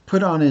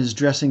 put on his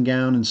dressing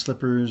gown and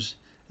slippers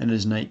and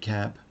his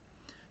nightcap,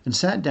 and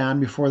sat down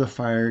before the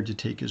fire to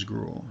take his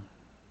gruel.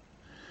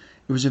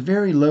 It was a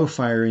very low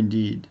fire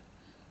indeed,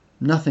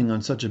 nothing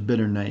on such a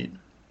bitter night.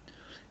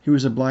 He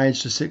was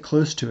obliged to sit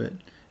close to it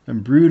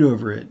and brood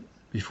over it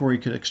before he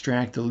could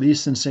extract the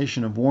least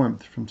sensation of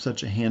warmth from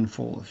such a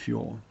handful of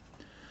fuel.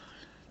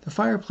 The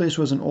fireplace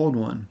was an old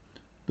one,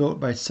 built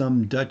by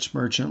some Dutch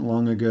merchant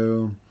long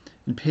ago,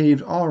 and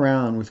paved all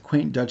around with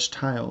quaint Dutch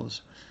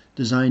tiles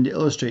designed to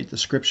illustrate the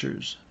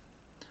scriptures.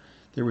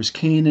 There was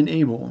Cain and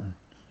Abel,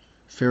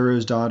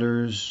 Pharaoh's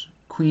daughters,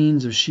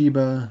 queens of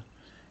Sheba,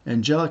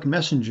 angelic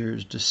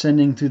messengers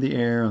descending through the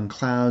air on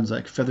clouds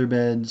like feather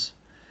beds,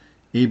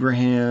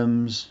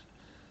 Abrahams,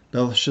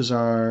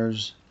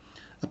 Belshazzars,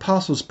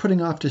 apostles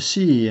putting off to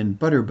sea in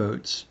butter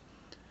boats,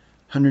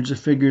 hundreds of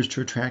figures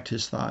to attract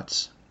his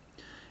thoughts.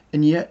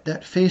 And yet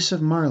that face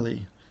of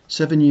Marley,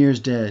 7 years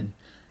dead,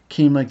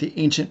 came like the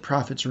ancient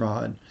prophet's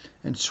rod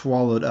and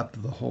swallowed up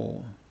the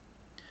whole.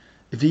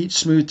 If each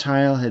smooth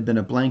tile had been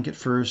a blank at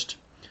first,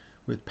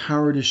 with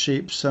power to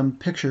shape some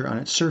picture on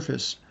its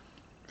surface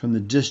from the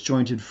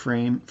disjointed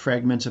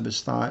fragments of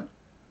his thought,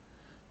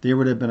 there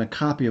would have been a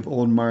copy of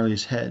old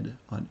Marley's head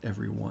on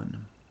every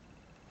one.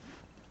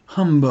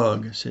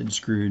 "Humbug," said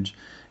Scrooge,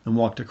 and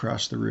walked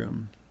across the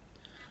room.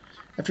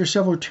 After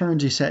several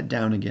turns he sat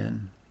down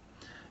again.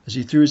 As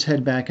he threw his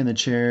head back in the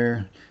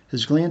chair,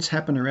 his glance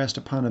happened to rest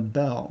upon a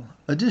bell,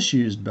 a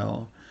disused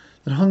bell,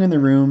 that hung in the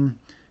room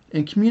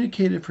and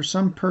communicated for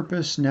some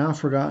purpose now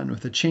forgotten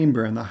with a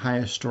chamber in the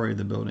highest story of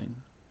the building.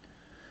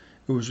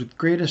 It was with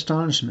great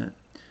astonishment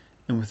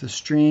and with a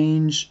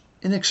strange,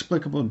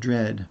 inexplicable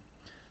dread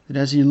that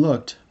as he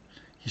looked,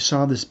 he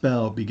saw this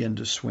bell begin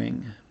to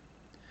swing.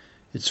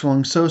 It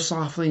swung so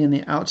softly in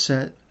the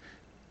outset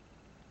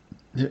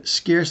that it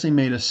scarcely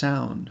made a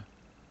sound,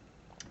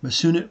 but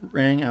soon it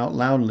rang out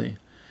loudly,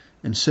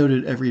 and so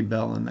did every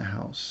bell in the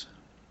house.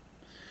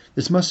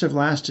 This must have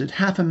lasted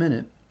half a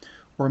minute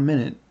or a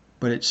minute,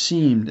 but it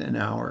seemed an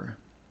hour.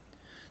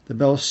 The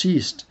bells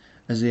ceased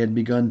as they had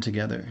begun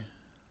together.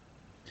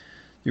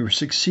 They were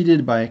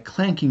succeeded by a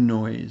clanking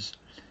noise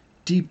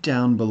deep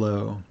down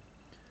below,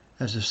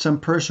 as if some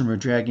person were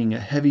dragging a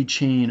heavy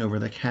chain over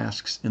the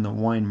casks in the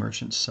wine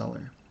merchant's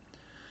cellar.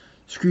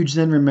 Scrooge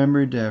then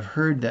remembered to have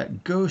heard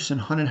that ghosts in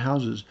haunted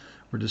houses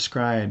were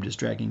described as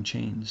dragging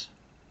chains.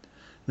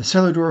 The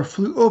cellar door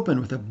flew open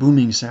with a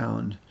booming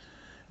sound,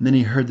 and then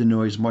he heard the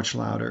noise much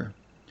louder,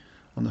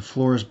 on the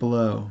floors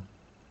below,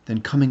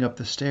 then coming up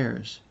the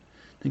stairs,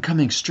 then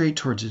coming straight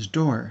towards his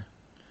door.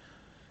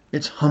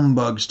 "It's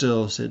humbug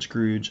still," said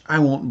Scrooge. "I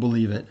won't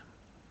believe it."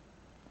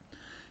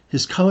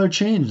 His color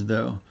changed,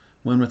 though,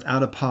 when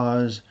without a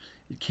pause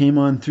it came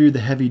on through the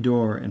heavy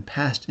door and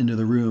passed into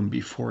the room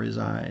before his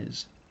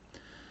eyes.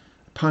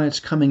 Upon its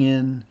coming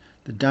in,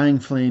 the dying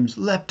flames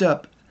leapt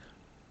up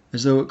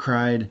as though it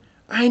cried,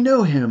 "I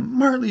know him,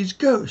 Marley's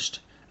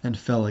ghost," and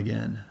fell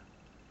again.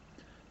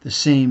 The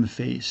same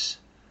face,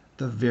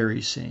 the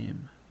very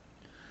same.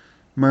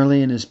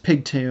 Marley in his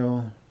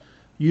pigtail,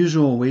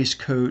 usual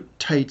waistcoat,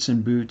 tights,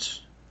 and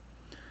boots,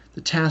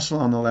 the tassel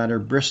on the latter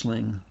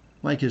bristling,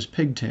 like his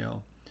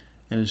pigtail,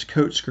 and his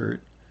coat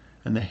skirt,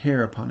 and the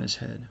hair upon his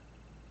head.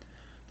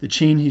 The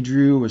chain he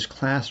drew was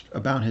clasped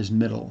about his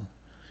middle.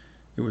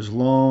 It was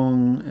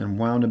long and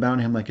wound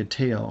about him like a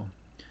tail,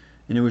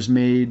 and it was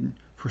made,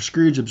 for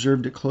Scrooge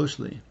observed it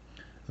closely,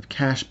 of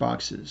cash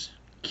boxes,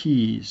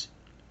 keys,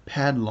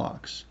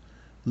 padlocks,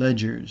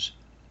 ledgers,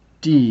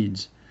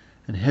 deeds,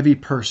 and heavy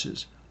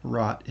purses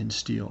wrought in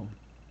steel.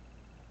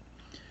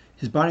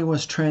 His body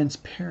was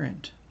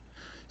transparent,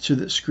 so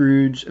that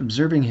Scrooge,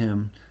 observing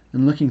him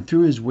and looking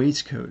through his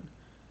waistcoat,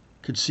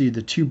 could see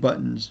the 2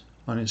 buttons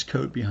on his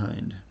coat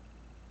behind.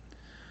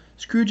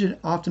 Scrooge had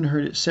often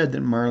heard it said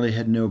that Marley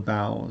had no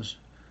bowels,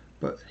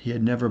 but he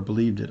had never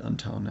believed it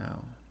until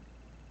now.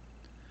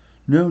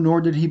 No,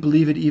 nor did he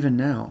believe it even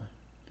now,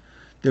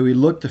 though he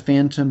looked the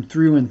phantom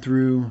through and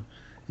through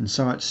and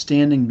saw it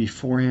standing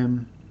before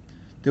him,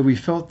 though he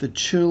felt the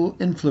chill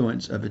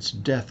influence of its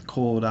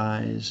death-cold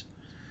eyes,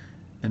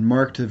 and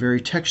marked the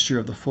very texture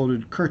of the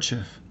folded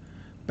kerchief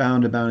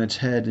bound about its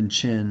head and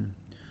chin,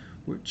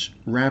 which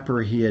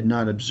wrapper he had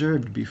not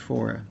observed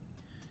before.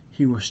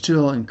 He was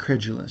still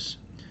incredulous,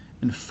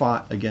 and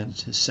fought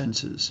against his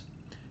senses.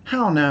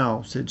 "How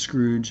now?" said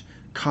Scrooge,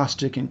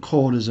 caustic and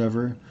cold as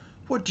ever.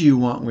 "What do you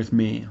want with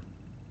me?"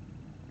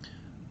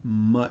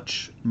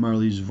 "Much,"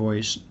 Marley's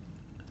voice,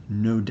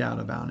 no doubt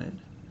about it.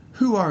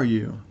 "Who are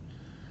you?"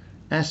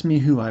 "Ask me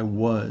who I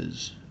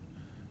was."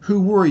 "Who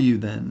were you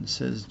then?"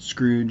 says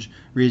Scrooge,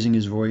 raising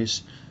his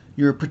voice.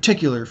 "You're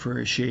particular for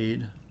a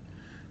shade."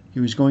 He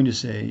was going to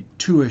say,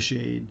 "to a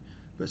shade,"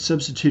 but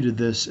substituted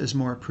this as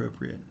more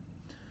appropriate.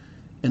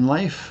 "In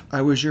life,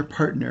 I was your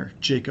partner,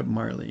 Jacob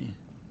Marley."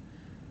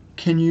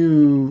 Can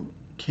you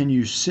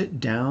sit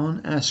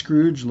down?" asked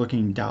Scrooge,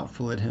 looking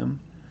doubtful at him.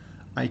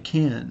 "I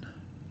can."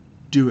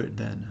 "Do it,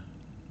 then."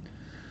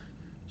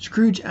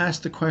 Scrooge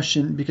asked the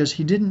question because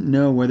he didn't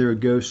know whether a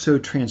ghost so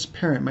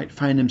transparent might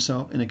find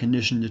himself in a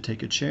condition to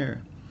take a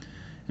chair,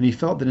 and he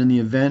felt that in the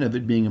event of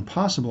it being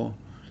impossible,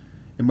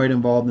 it might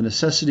involve the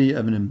necessity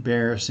of an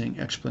embarrassing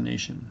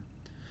explanation.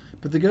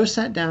 But the ghost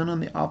sat down on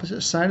the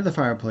opposite side of the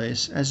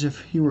fireplace as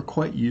if he were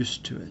quite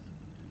used to it.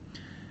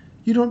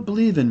 "You don't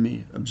believe in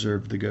me,"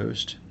 observed the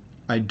ghost.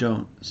 "I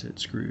don't," said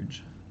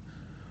Scrooge.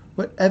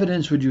 "What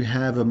evidence would you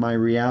have of my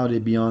reality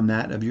beyond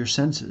that of your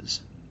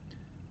senses?"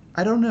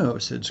 "I don't know,"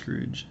 said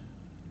Scrooge.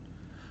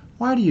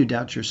 "Why do you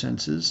doubt your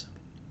senses?"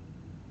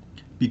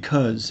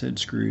 "Because," said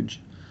Scrooge,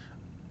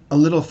 "a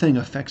little thing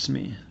affects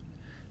me.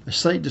 A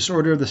slight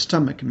disorder of the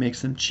stomach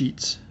makes them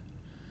cheats.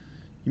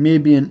 You may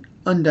be an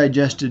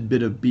undigested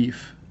bit of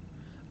beef,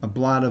 a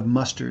blot of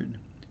mustard,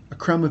 a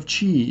crumb of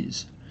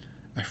cheese,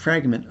 a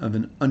fragment of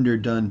an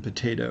underdone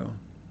potato.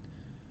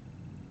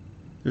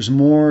 There's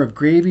more of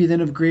gravy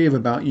than of grave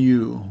about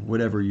you,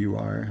 whatever you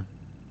are."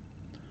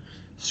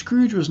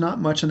 Scrooge was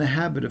not much in the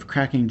habit of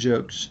cracking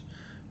jokes,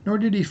 nor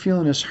did he feel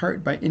in his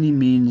heart by any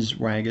means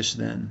waggish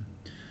then.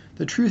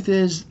 The truth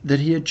is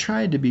that he had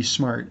tried to be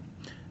smart,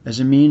 as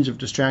a means of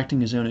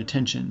distracting his own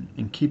attention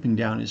and keeping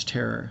down his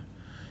terror,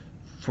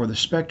 for the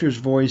spectre's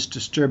voice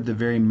disturbed the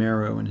very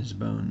marrow in his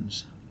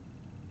bones.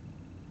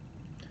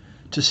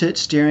 To sit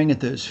staring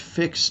at those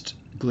fixed,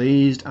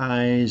 glazed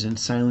eyes in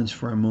silence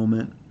for a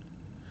moment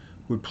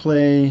would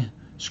play,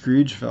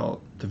 Scrooge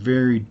felt, the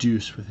very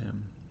deuce with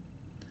him.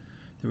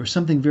 There was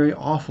something very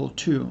awful,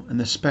 too, in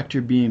the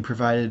spectre being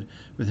provided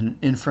with an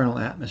infernal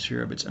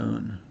atmosphere of its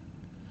own.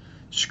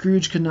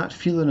 Scrooge could not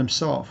feel it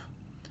himself,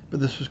 but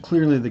this was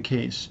clearly the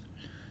case,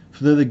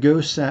 for though the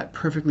ghost sat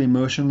perfectly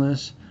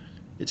motionless,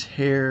 its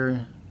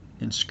hair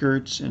and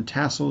skirts and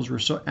tassels were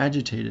so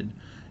agitated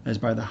as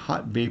by the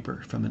hot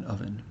vapor from an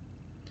oven.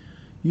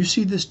 "You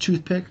see this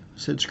toothpick?"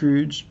 said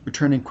Scrooge,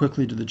 returning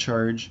quickly to the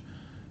charge,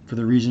 for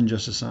the reason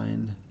just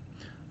assigned,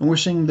 and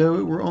wishing, though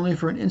it were only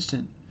for an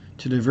instant,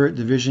 to divert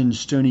the vision's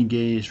stony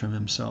gaze from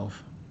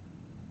himself.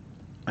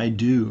 "I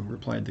do,"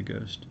 replied the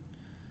ghost.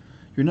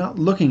 "You're not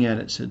looking at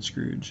it," said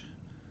Scrooge.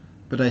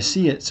 "But I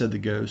see it," said the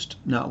ghost,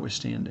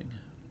 notwithstanding.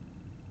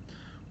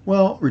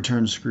 "Well,"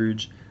 returned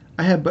Scrooge,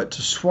 "I have but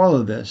to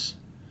swallow this,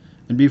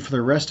 and be for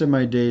the rest of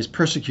my days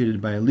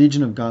persecuted by a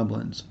legion of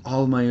goblins,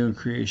 all of my own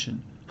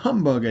creation.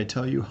 Humbug, I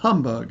tell you,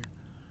 humbug!"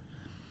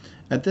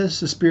 At this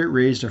the spirit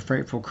raised a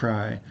frightful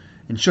cry,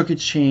 and shook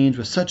its chains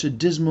with such a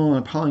dismal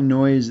and appalling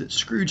noise that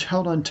Scrooge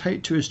held on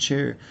tight to his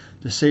chair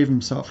to save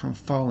himself from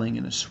falling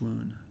in a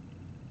swoon.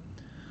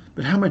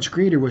 But how much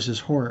greater was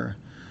his horror,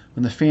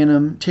 when the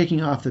phantom,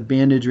 taking off the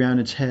bandage round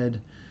its head,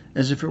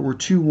 as if it were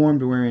too warm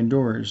to wear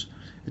indoors,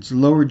 its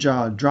lower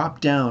jaw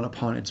dropped down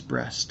upon its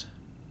breast.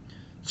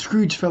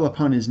 Scrooge fell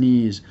upon his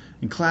knees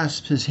and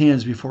clasped his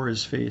hands before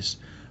his face.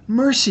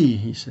 "Mercy!"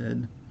 he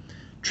said.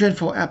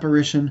 "Dreadful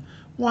apparition,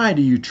 why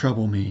do you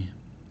trouble me?"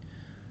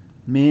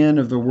 "Man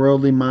of the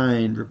worldly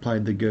mind,"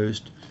 replied the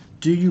ghost,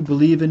 "do you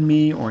believe in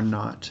me or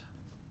not?"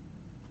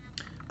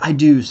 "I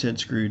do," said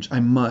Scrooge. "I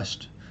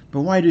must.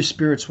 But why do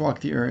spirits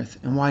walk the earth,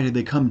 and why do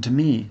they come to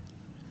me?"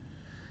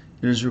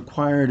 "It is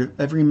required of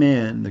every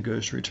man," the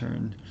ghost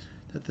returned,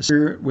 "that the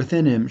spirit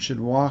within him should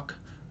walk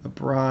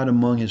abroad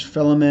among his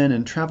fellow men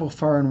and travel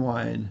far and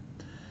wide.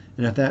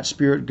 And if that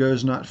spirit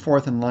goes not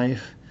forth in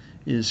life,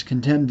 it is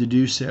condemned to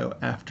do so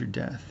after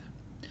death.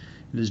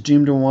 It is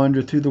doomed to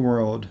wander through the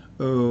world.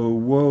 Oh,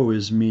 woe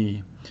is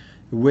me!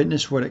 To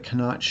witness what it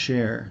cannot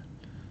share,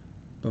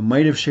 but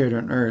might have shared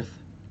on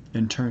earth,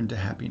 and turned to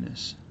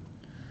happiness."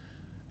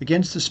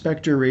 Against the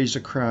spectre raised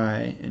a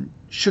cry, and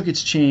shook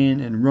its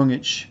chain, and wrung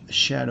its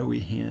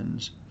shadowy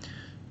hands.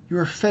 "You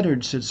are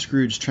fettered," said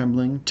Scrooge,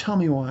 trembling. "Tell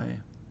me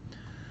why."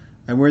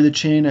 "I wear the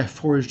chain I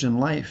forged in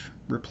life,"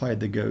 replied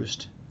the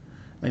ghost.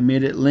 "I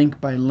made it link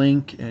by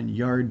link and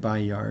yard by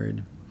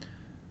yard.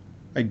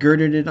 I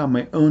girded it on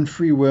my own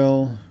free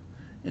will,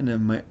 and of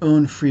my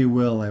own free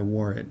will I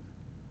wore it.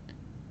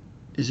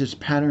 Is its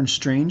pattern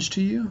strange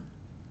to you?"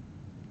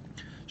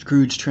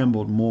 Scrooge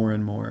trembled more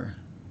and more.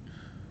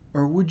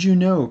 "Or would you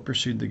know,"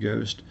 pursued the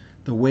ghost,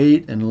 "the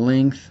weight and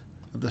length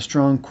of the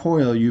strong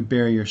coil you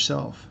bear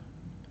yourself?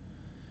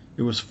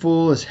 It was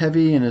full as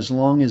heavy and as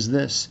long as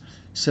this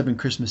 7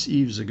 Christmas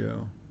Eves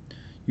ago.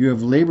 You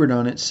have labored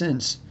on it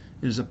since.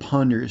 It is a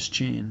ponderous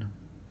chain."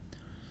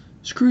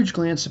 Scrooge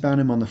glanced about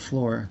him on the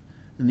floor,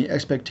 in the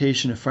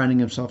expectation of finding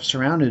himself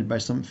surrounded by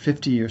some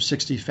 50 or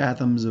 60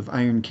 fathoms of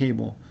iron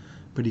cable,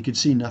 but he could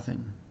see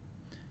nothing.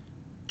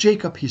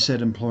 "Jacob," he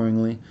said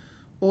imploringly,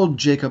 "old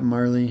Jacob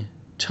Marley,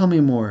 tell me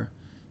more.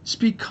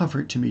 Speak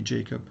comfort to me,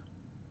 Jacob."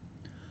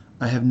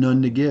 "I have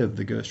none to give,"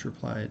 the ghost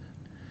replied.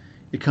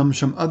 "It comes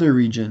from other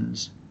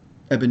regions,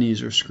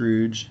 Ebenezer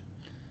Scrooge,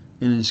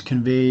 and is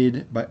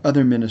conveyed by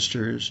other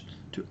ministers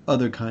to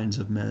other kinds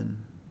of men.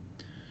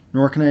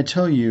 Nor can I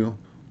tell you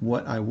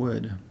what I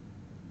would.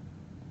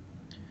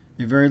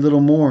 A very little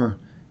more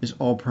is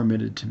all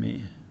permitted to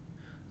me.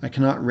 I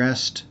cannot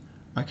rest,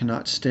 I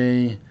cannot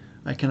stay,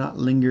 I cannot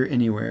linger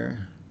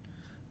anywhere.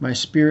 My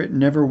spirit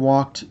never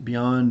walked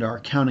beyond our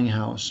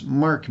counting-house,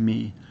 mark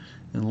me,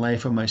 and the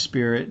life of my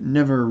spirit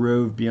never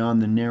roved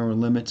beyond the narrow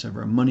limits of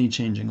our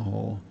money-changing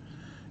hole,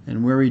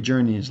 and weary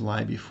journeys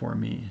lie before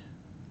me."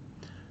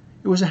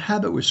 It was a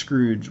habit with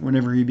Scrooge,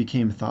 whenever he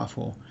became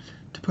thoughtful,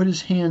 to put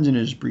his hands in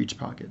his breech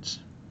pockets.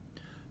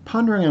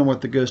 Pondering on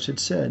what the ghost had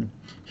said,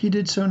 he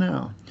did so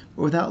now,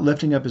 but without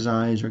lifting up his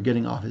eyes or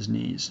getting off his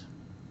knees.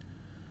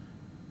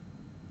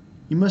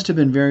 "You must have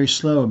been very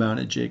slow about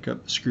it,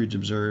 Jacob," Scrooge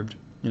observed,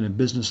 in a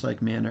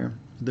businesslike manner,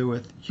 though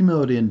with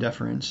humility and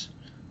deference.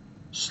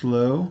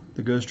 "Slow?"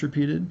 the ghost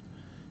repeated.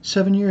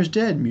 7 years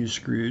dead," mused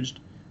Scrooge,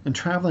 "and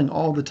traveling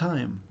all the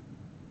time."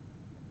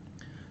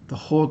 "The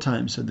whole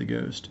time," said the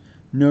ghost.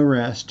 "No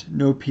rest,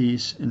 no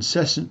peace,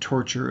 incessant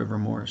torture of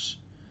remorse."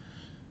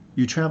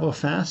 "You travel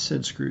fast?"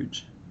 said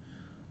Scrooge.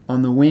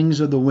 "On the wings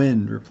of the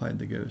wind," replied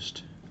the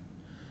ghost.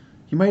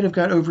 "You might have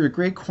got over a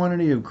great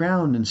quantity of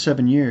ground in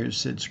 7 years,"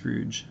 said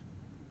Scrooge.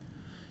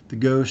 The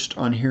ghost,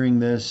 on hearing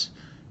this,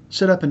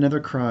 set up another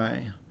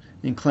cry,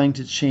 and clanked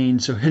its chain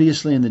so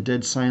hideously in the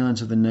dead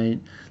silence of the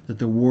night that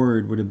the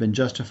ward would have been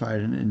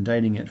justified in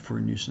indicting it for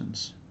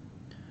nuisance.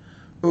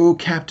 "O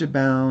captive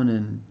bound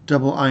and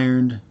double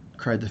ironed,"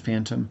 cried the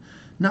phantom,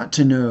 "not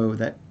to know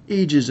that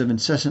ages of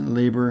incessant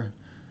labor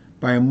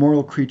by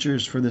immortal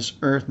creatures for this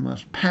earth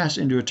must pass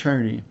into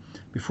eternity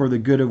before the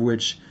good of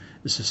which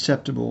is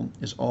susceptible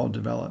is all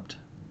developed.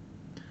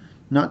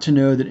 Not to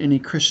know that any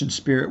Christian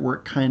spirit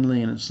work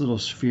kindly in its little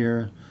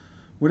sphere,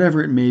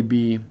 whatever it may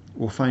be,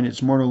 will find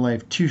its mortal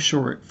life too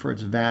short for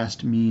its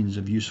vast means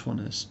of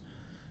usefulness,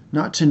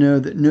 not to know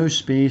that no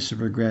space of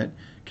regret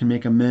can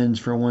make amends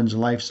for one's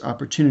life's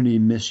opportunity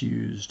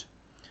misused.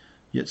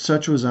 Yet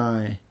such was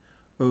I,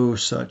 oh,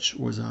 such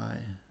was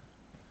I.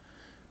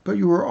 But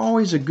you were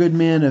always a good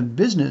man of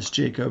business,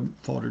 Jacob,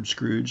 faltered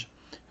Scrooge,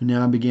 who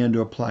now began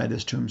to apply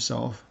this to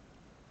himself.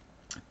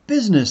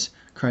 Business,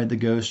 cried the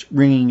ghost,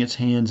 wringing its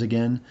hands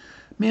again.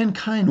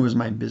 Mankind was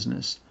my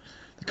business.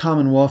 The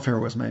common welfare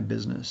was my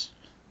business.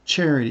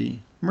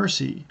 Charity,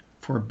 mercy,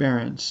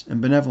 forbearance,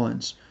 and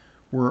benevolence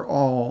were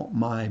all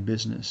my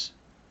business.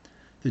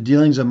 The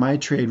dealings of my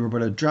trade were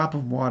but a drop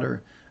of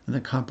water in the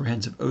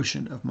comprehensive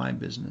ocean of my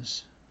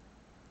business.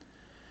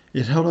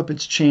 It held up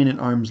its chain at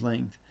arm's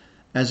length,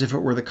 as if it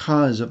were the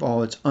cause of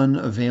all its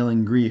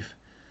unavailing grief,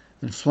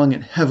 and flung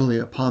it heavily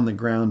upon the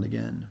ground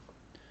again.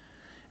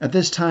 At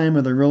this time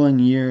of the rolling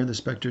year, the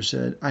spectre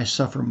said, I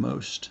suffer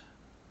most.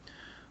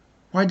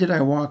 Why did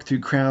I walk through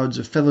crowds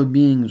of fellow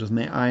beings with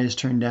my eyes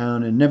turned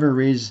down and never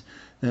raise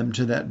them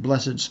to that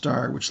blessed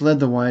star which led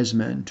the wise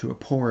men to a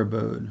poor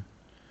abode?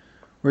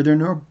 Were there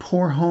no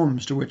poor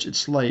homes to which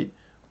its light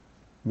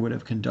would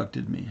have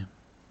conducted me?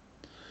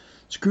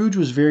 Scrooge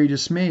was very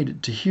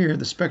dismayed to hear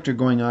the spectre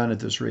going on at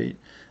this rate,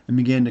 and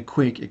began to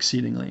quake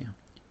exceedingly.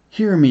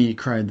 Hear me,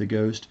 cried the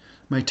ghost.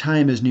 My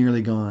time is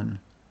nearly gone.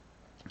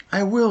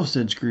 I will,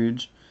 said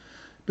Scrooge.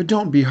 But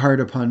don't be hard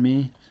upon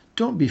me.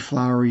 Don't be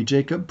flowery,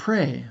 Jacob,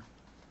 pray.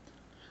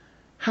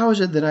 How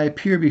is it that I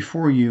appear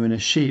before you in a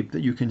shape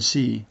that you can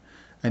see?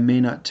 I may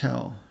not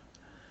tell.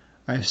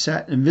 I have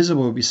sat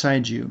invisible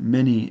beside you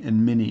many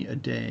and many a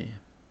day.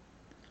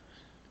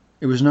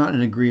 It was not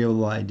an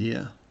agreeable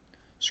idea.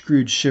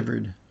 Scrooge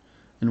shivered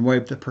and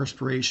wiped the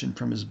perspiration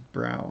from his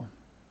brow.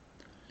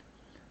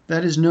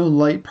 That is no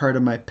light part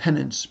of my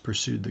penance,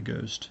 pursued the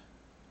ghost.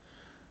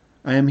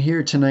 I am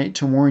here tonight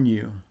to warn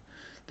you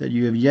that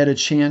you have yet a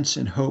chance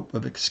and hope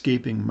of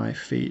escaping my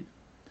fate,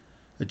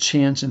 a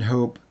chance and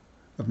hope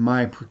of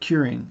my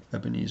procuring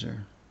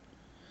Ebenezer.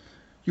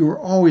 You were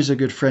always a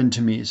good friend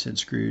to me, said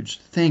Scrooge.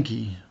 Thank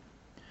ye.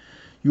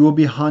 You will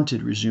be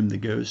haunted, resumed the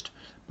ghost,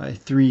 by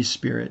 3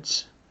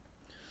 spirits.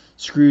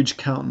 Scrooge's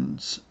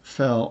countenance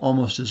fell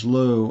almost as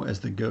low as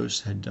the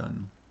ghost's had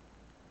done.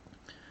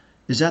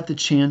 Is that the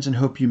chance and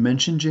hope you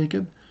mentioned,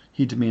 Jacob?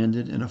 He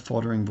demanded in a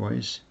faltering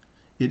voice.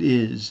 It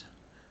is.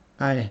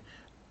 I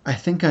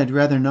think I'd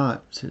rather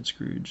not, said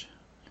Scrooge.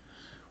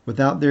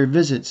 Without their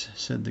visits,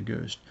 said the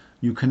ghost,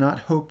 you cannot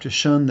hope to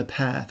shun the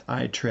path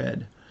I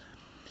tread.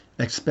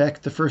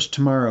 Expect the first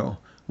tomorrow,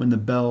 when the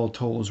bell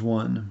tolls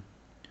 1.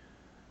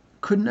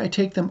 Couldn't I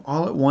take them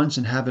all at once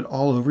and have it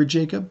all over,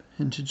 Jacob?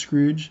 Hinted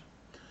Scrooge.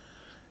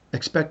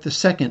 Expect the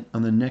second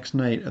on the next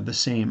night of the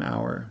same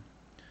hour.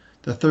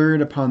 The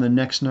third upon the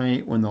next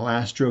night when the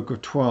last stroke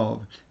of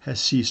 12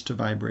 has ceased to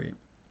vibrate.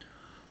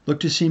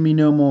 Look to see me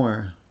no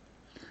more,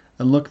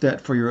 and look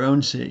that for your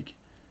own sake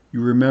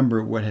you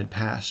remember what had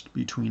passed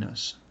between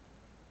us.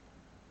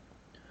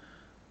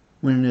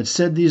 When it had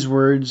said these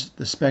words,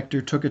 the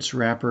spectre took its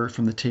wrapper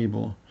from the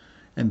table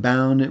and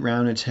bound it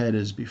round its head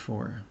as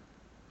before.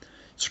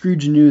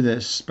 Scrooge knew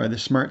this by the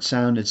smart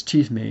sound its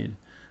teeth made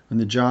when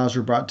the jaws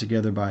were brought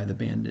together by the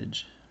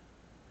bandage.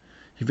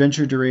 He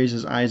ventured to raise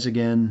his eyes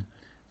again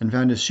and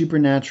found a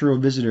supernatural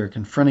visitor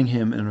confronting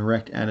him in an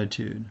erect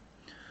attitude,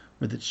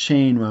 with its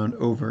chain wound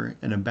over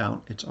and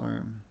about its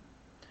arm.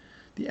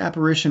 The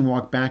apparition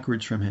walked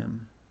backwards from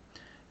him,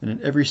 and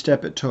at every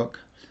step it took,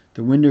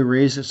 the window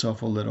raised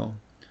itself a little,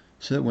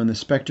 so that when the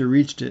spectre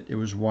reached it, it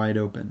was wide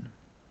open.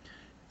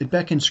 It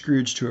beckoned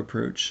Scrooge to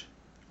approach.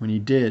 When he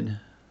did,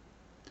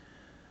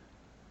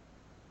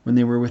 when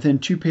they were within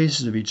 2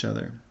 paces of each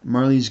other,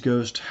 Marley's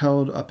ghost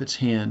held up its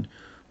hand,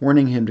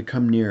 warning him to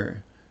come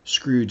nearer.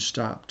 Scrooge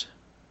stopped.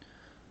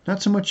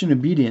 Not so much in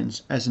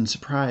obedience as in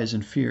surprise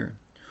and fear,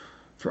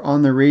 for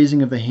on the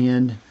raising of the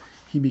hand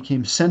he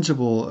became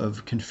sensible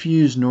of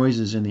confused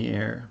noises in the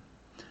air,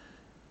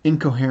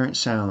 incoherent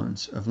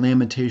sounds of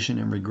lamentation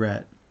and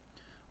regret,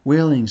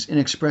 wailings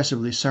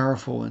inexpressibly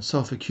sorrowful and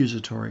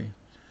self-accusatory.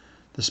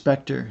 The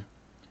spectre,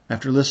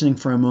 after listening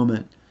for a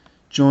moment,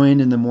 joined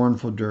in the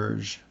mournful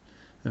dirge,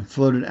 and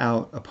floated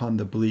out upon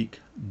the bleak,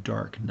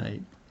 dark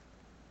night.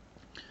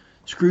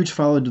 Scrooge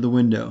followed to the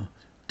window,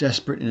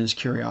 desperate in his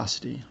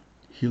curiosity.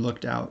 He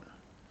looked out.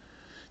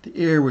 The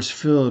air was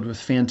filled with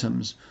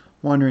phantoms,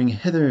 wandering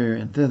hither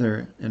and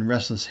thither in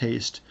restless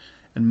haste,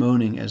 and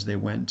moaning as they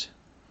went.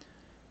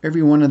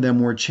 Every one of them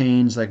wore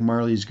chains like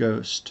Marley's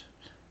ghost.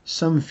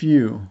 Some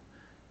few,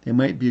 they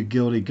might be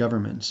guilty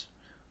governments,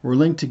 were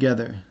linked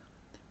together.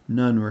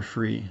 None were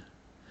free.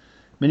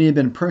 Many had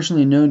been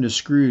personally known to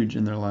Scrooge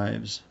in their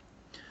lives.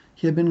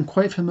 He had been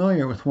quite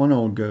familiar with one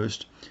old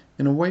ghost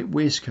in a white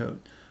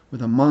waistcoat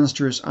with a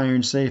monstrous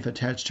iron safe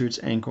attached to its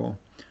ankle,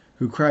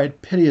 who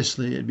cried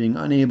piteously at being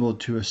unable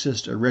to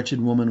assist a wretched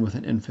woman with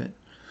an infant,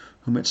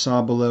 whom it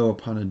saw below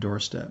upon a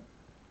doorstep.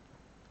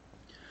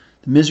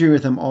 The misery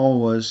with them all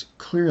was,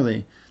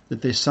 clearly,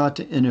 that they sought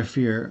to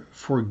interfere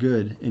for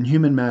good in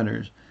human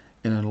matters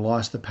and had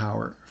lost the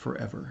power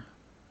forever.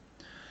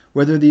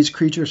 Whether these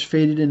creatures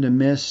faded into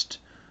mist,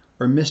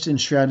 or mist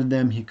enshrouded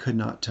them, he could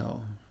not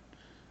tell.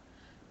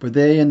 But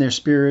they and their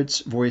spirits'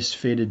 voice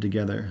faded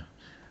together,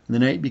 and the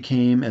night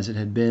became as it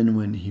had been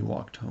when he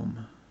walked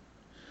home.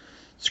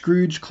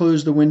 Scrooge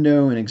closed the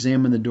window and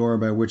examined the door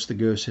by which the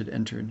ghost had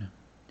entered.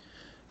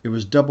 It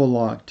was double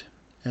locked,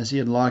 as he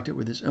had locked it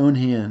with his own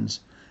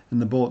hands,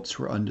 and the bolts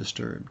were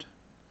undisturbed.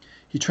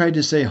 He tried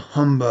to say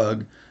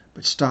humbug,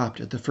 but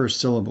stopped at the first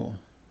syllable.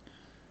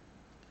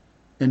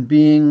 And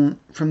being,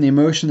 from the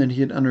emotion that he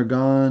had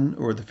undergone,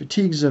 or the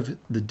fatigues of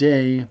the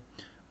day,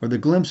 or the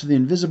glimpse of the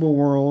invisible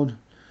world,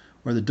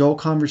 or the dull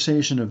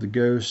conversation of the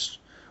ghost,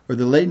 or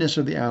the lateness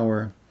of the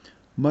hour,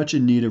 much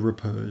in need of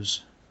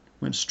repose,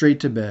 went straight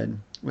to bed,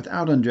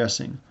 without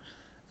undressing,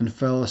 and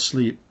fell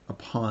asleep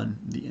upon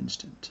the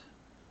instant.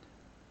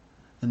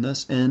 And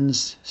thus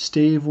ends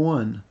Stave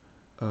 1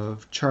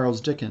 of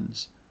Charles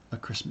Dickens' A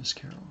Christmas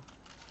Carol.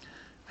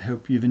 I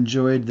hope you've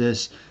enjoyed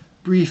this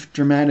brief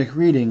dramatic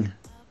reading.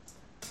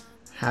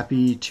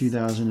 Happy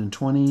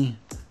 2020,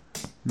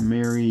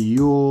 Merry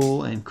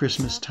Yule and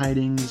Christmas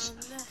tidings,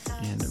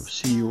 and I'll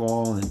see you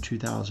all in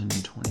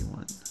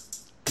 2021.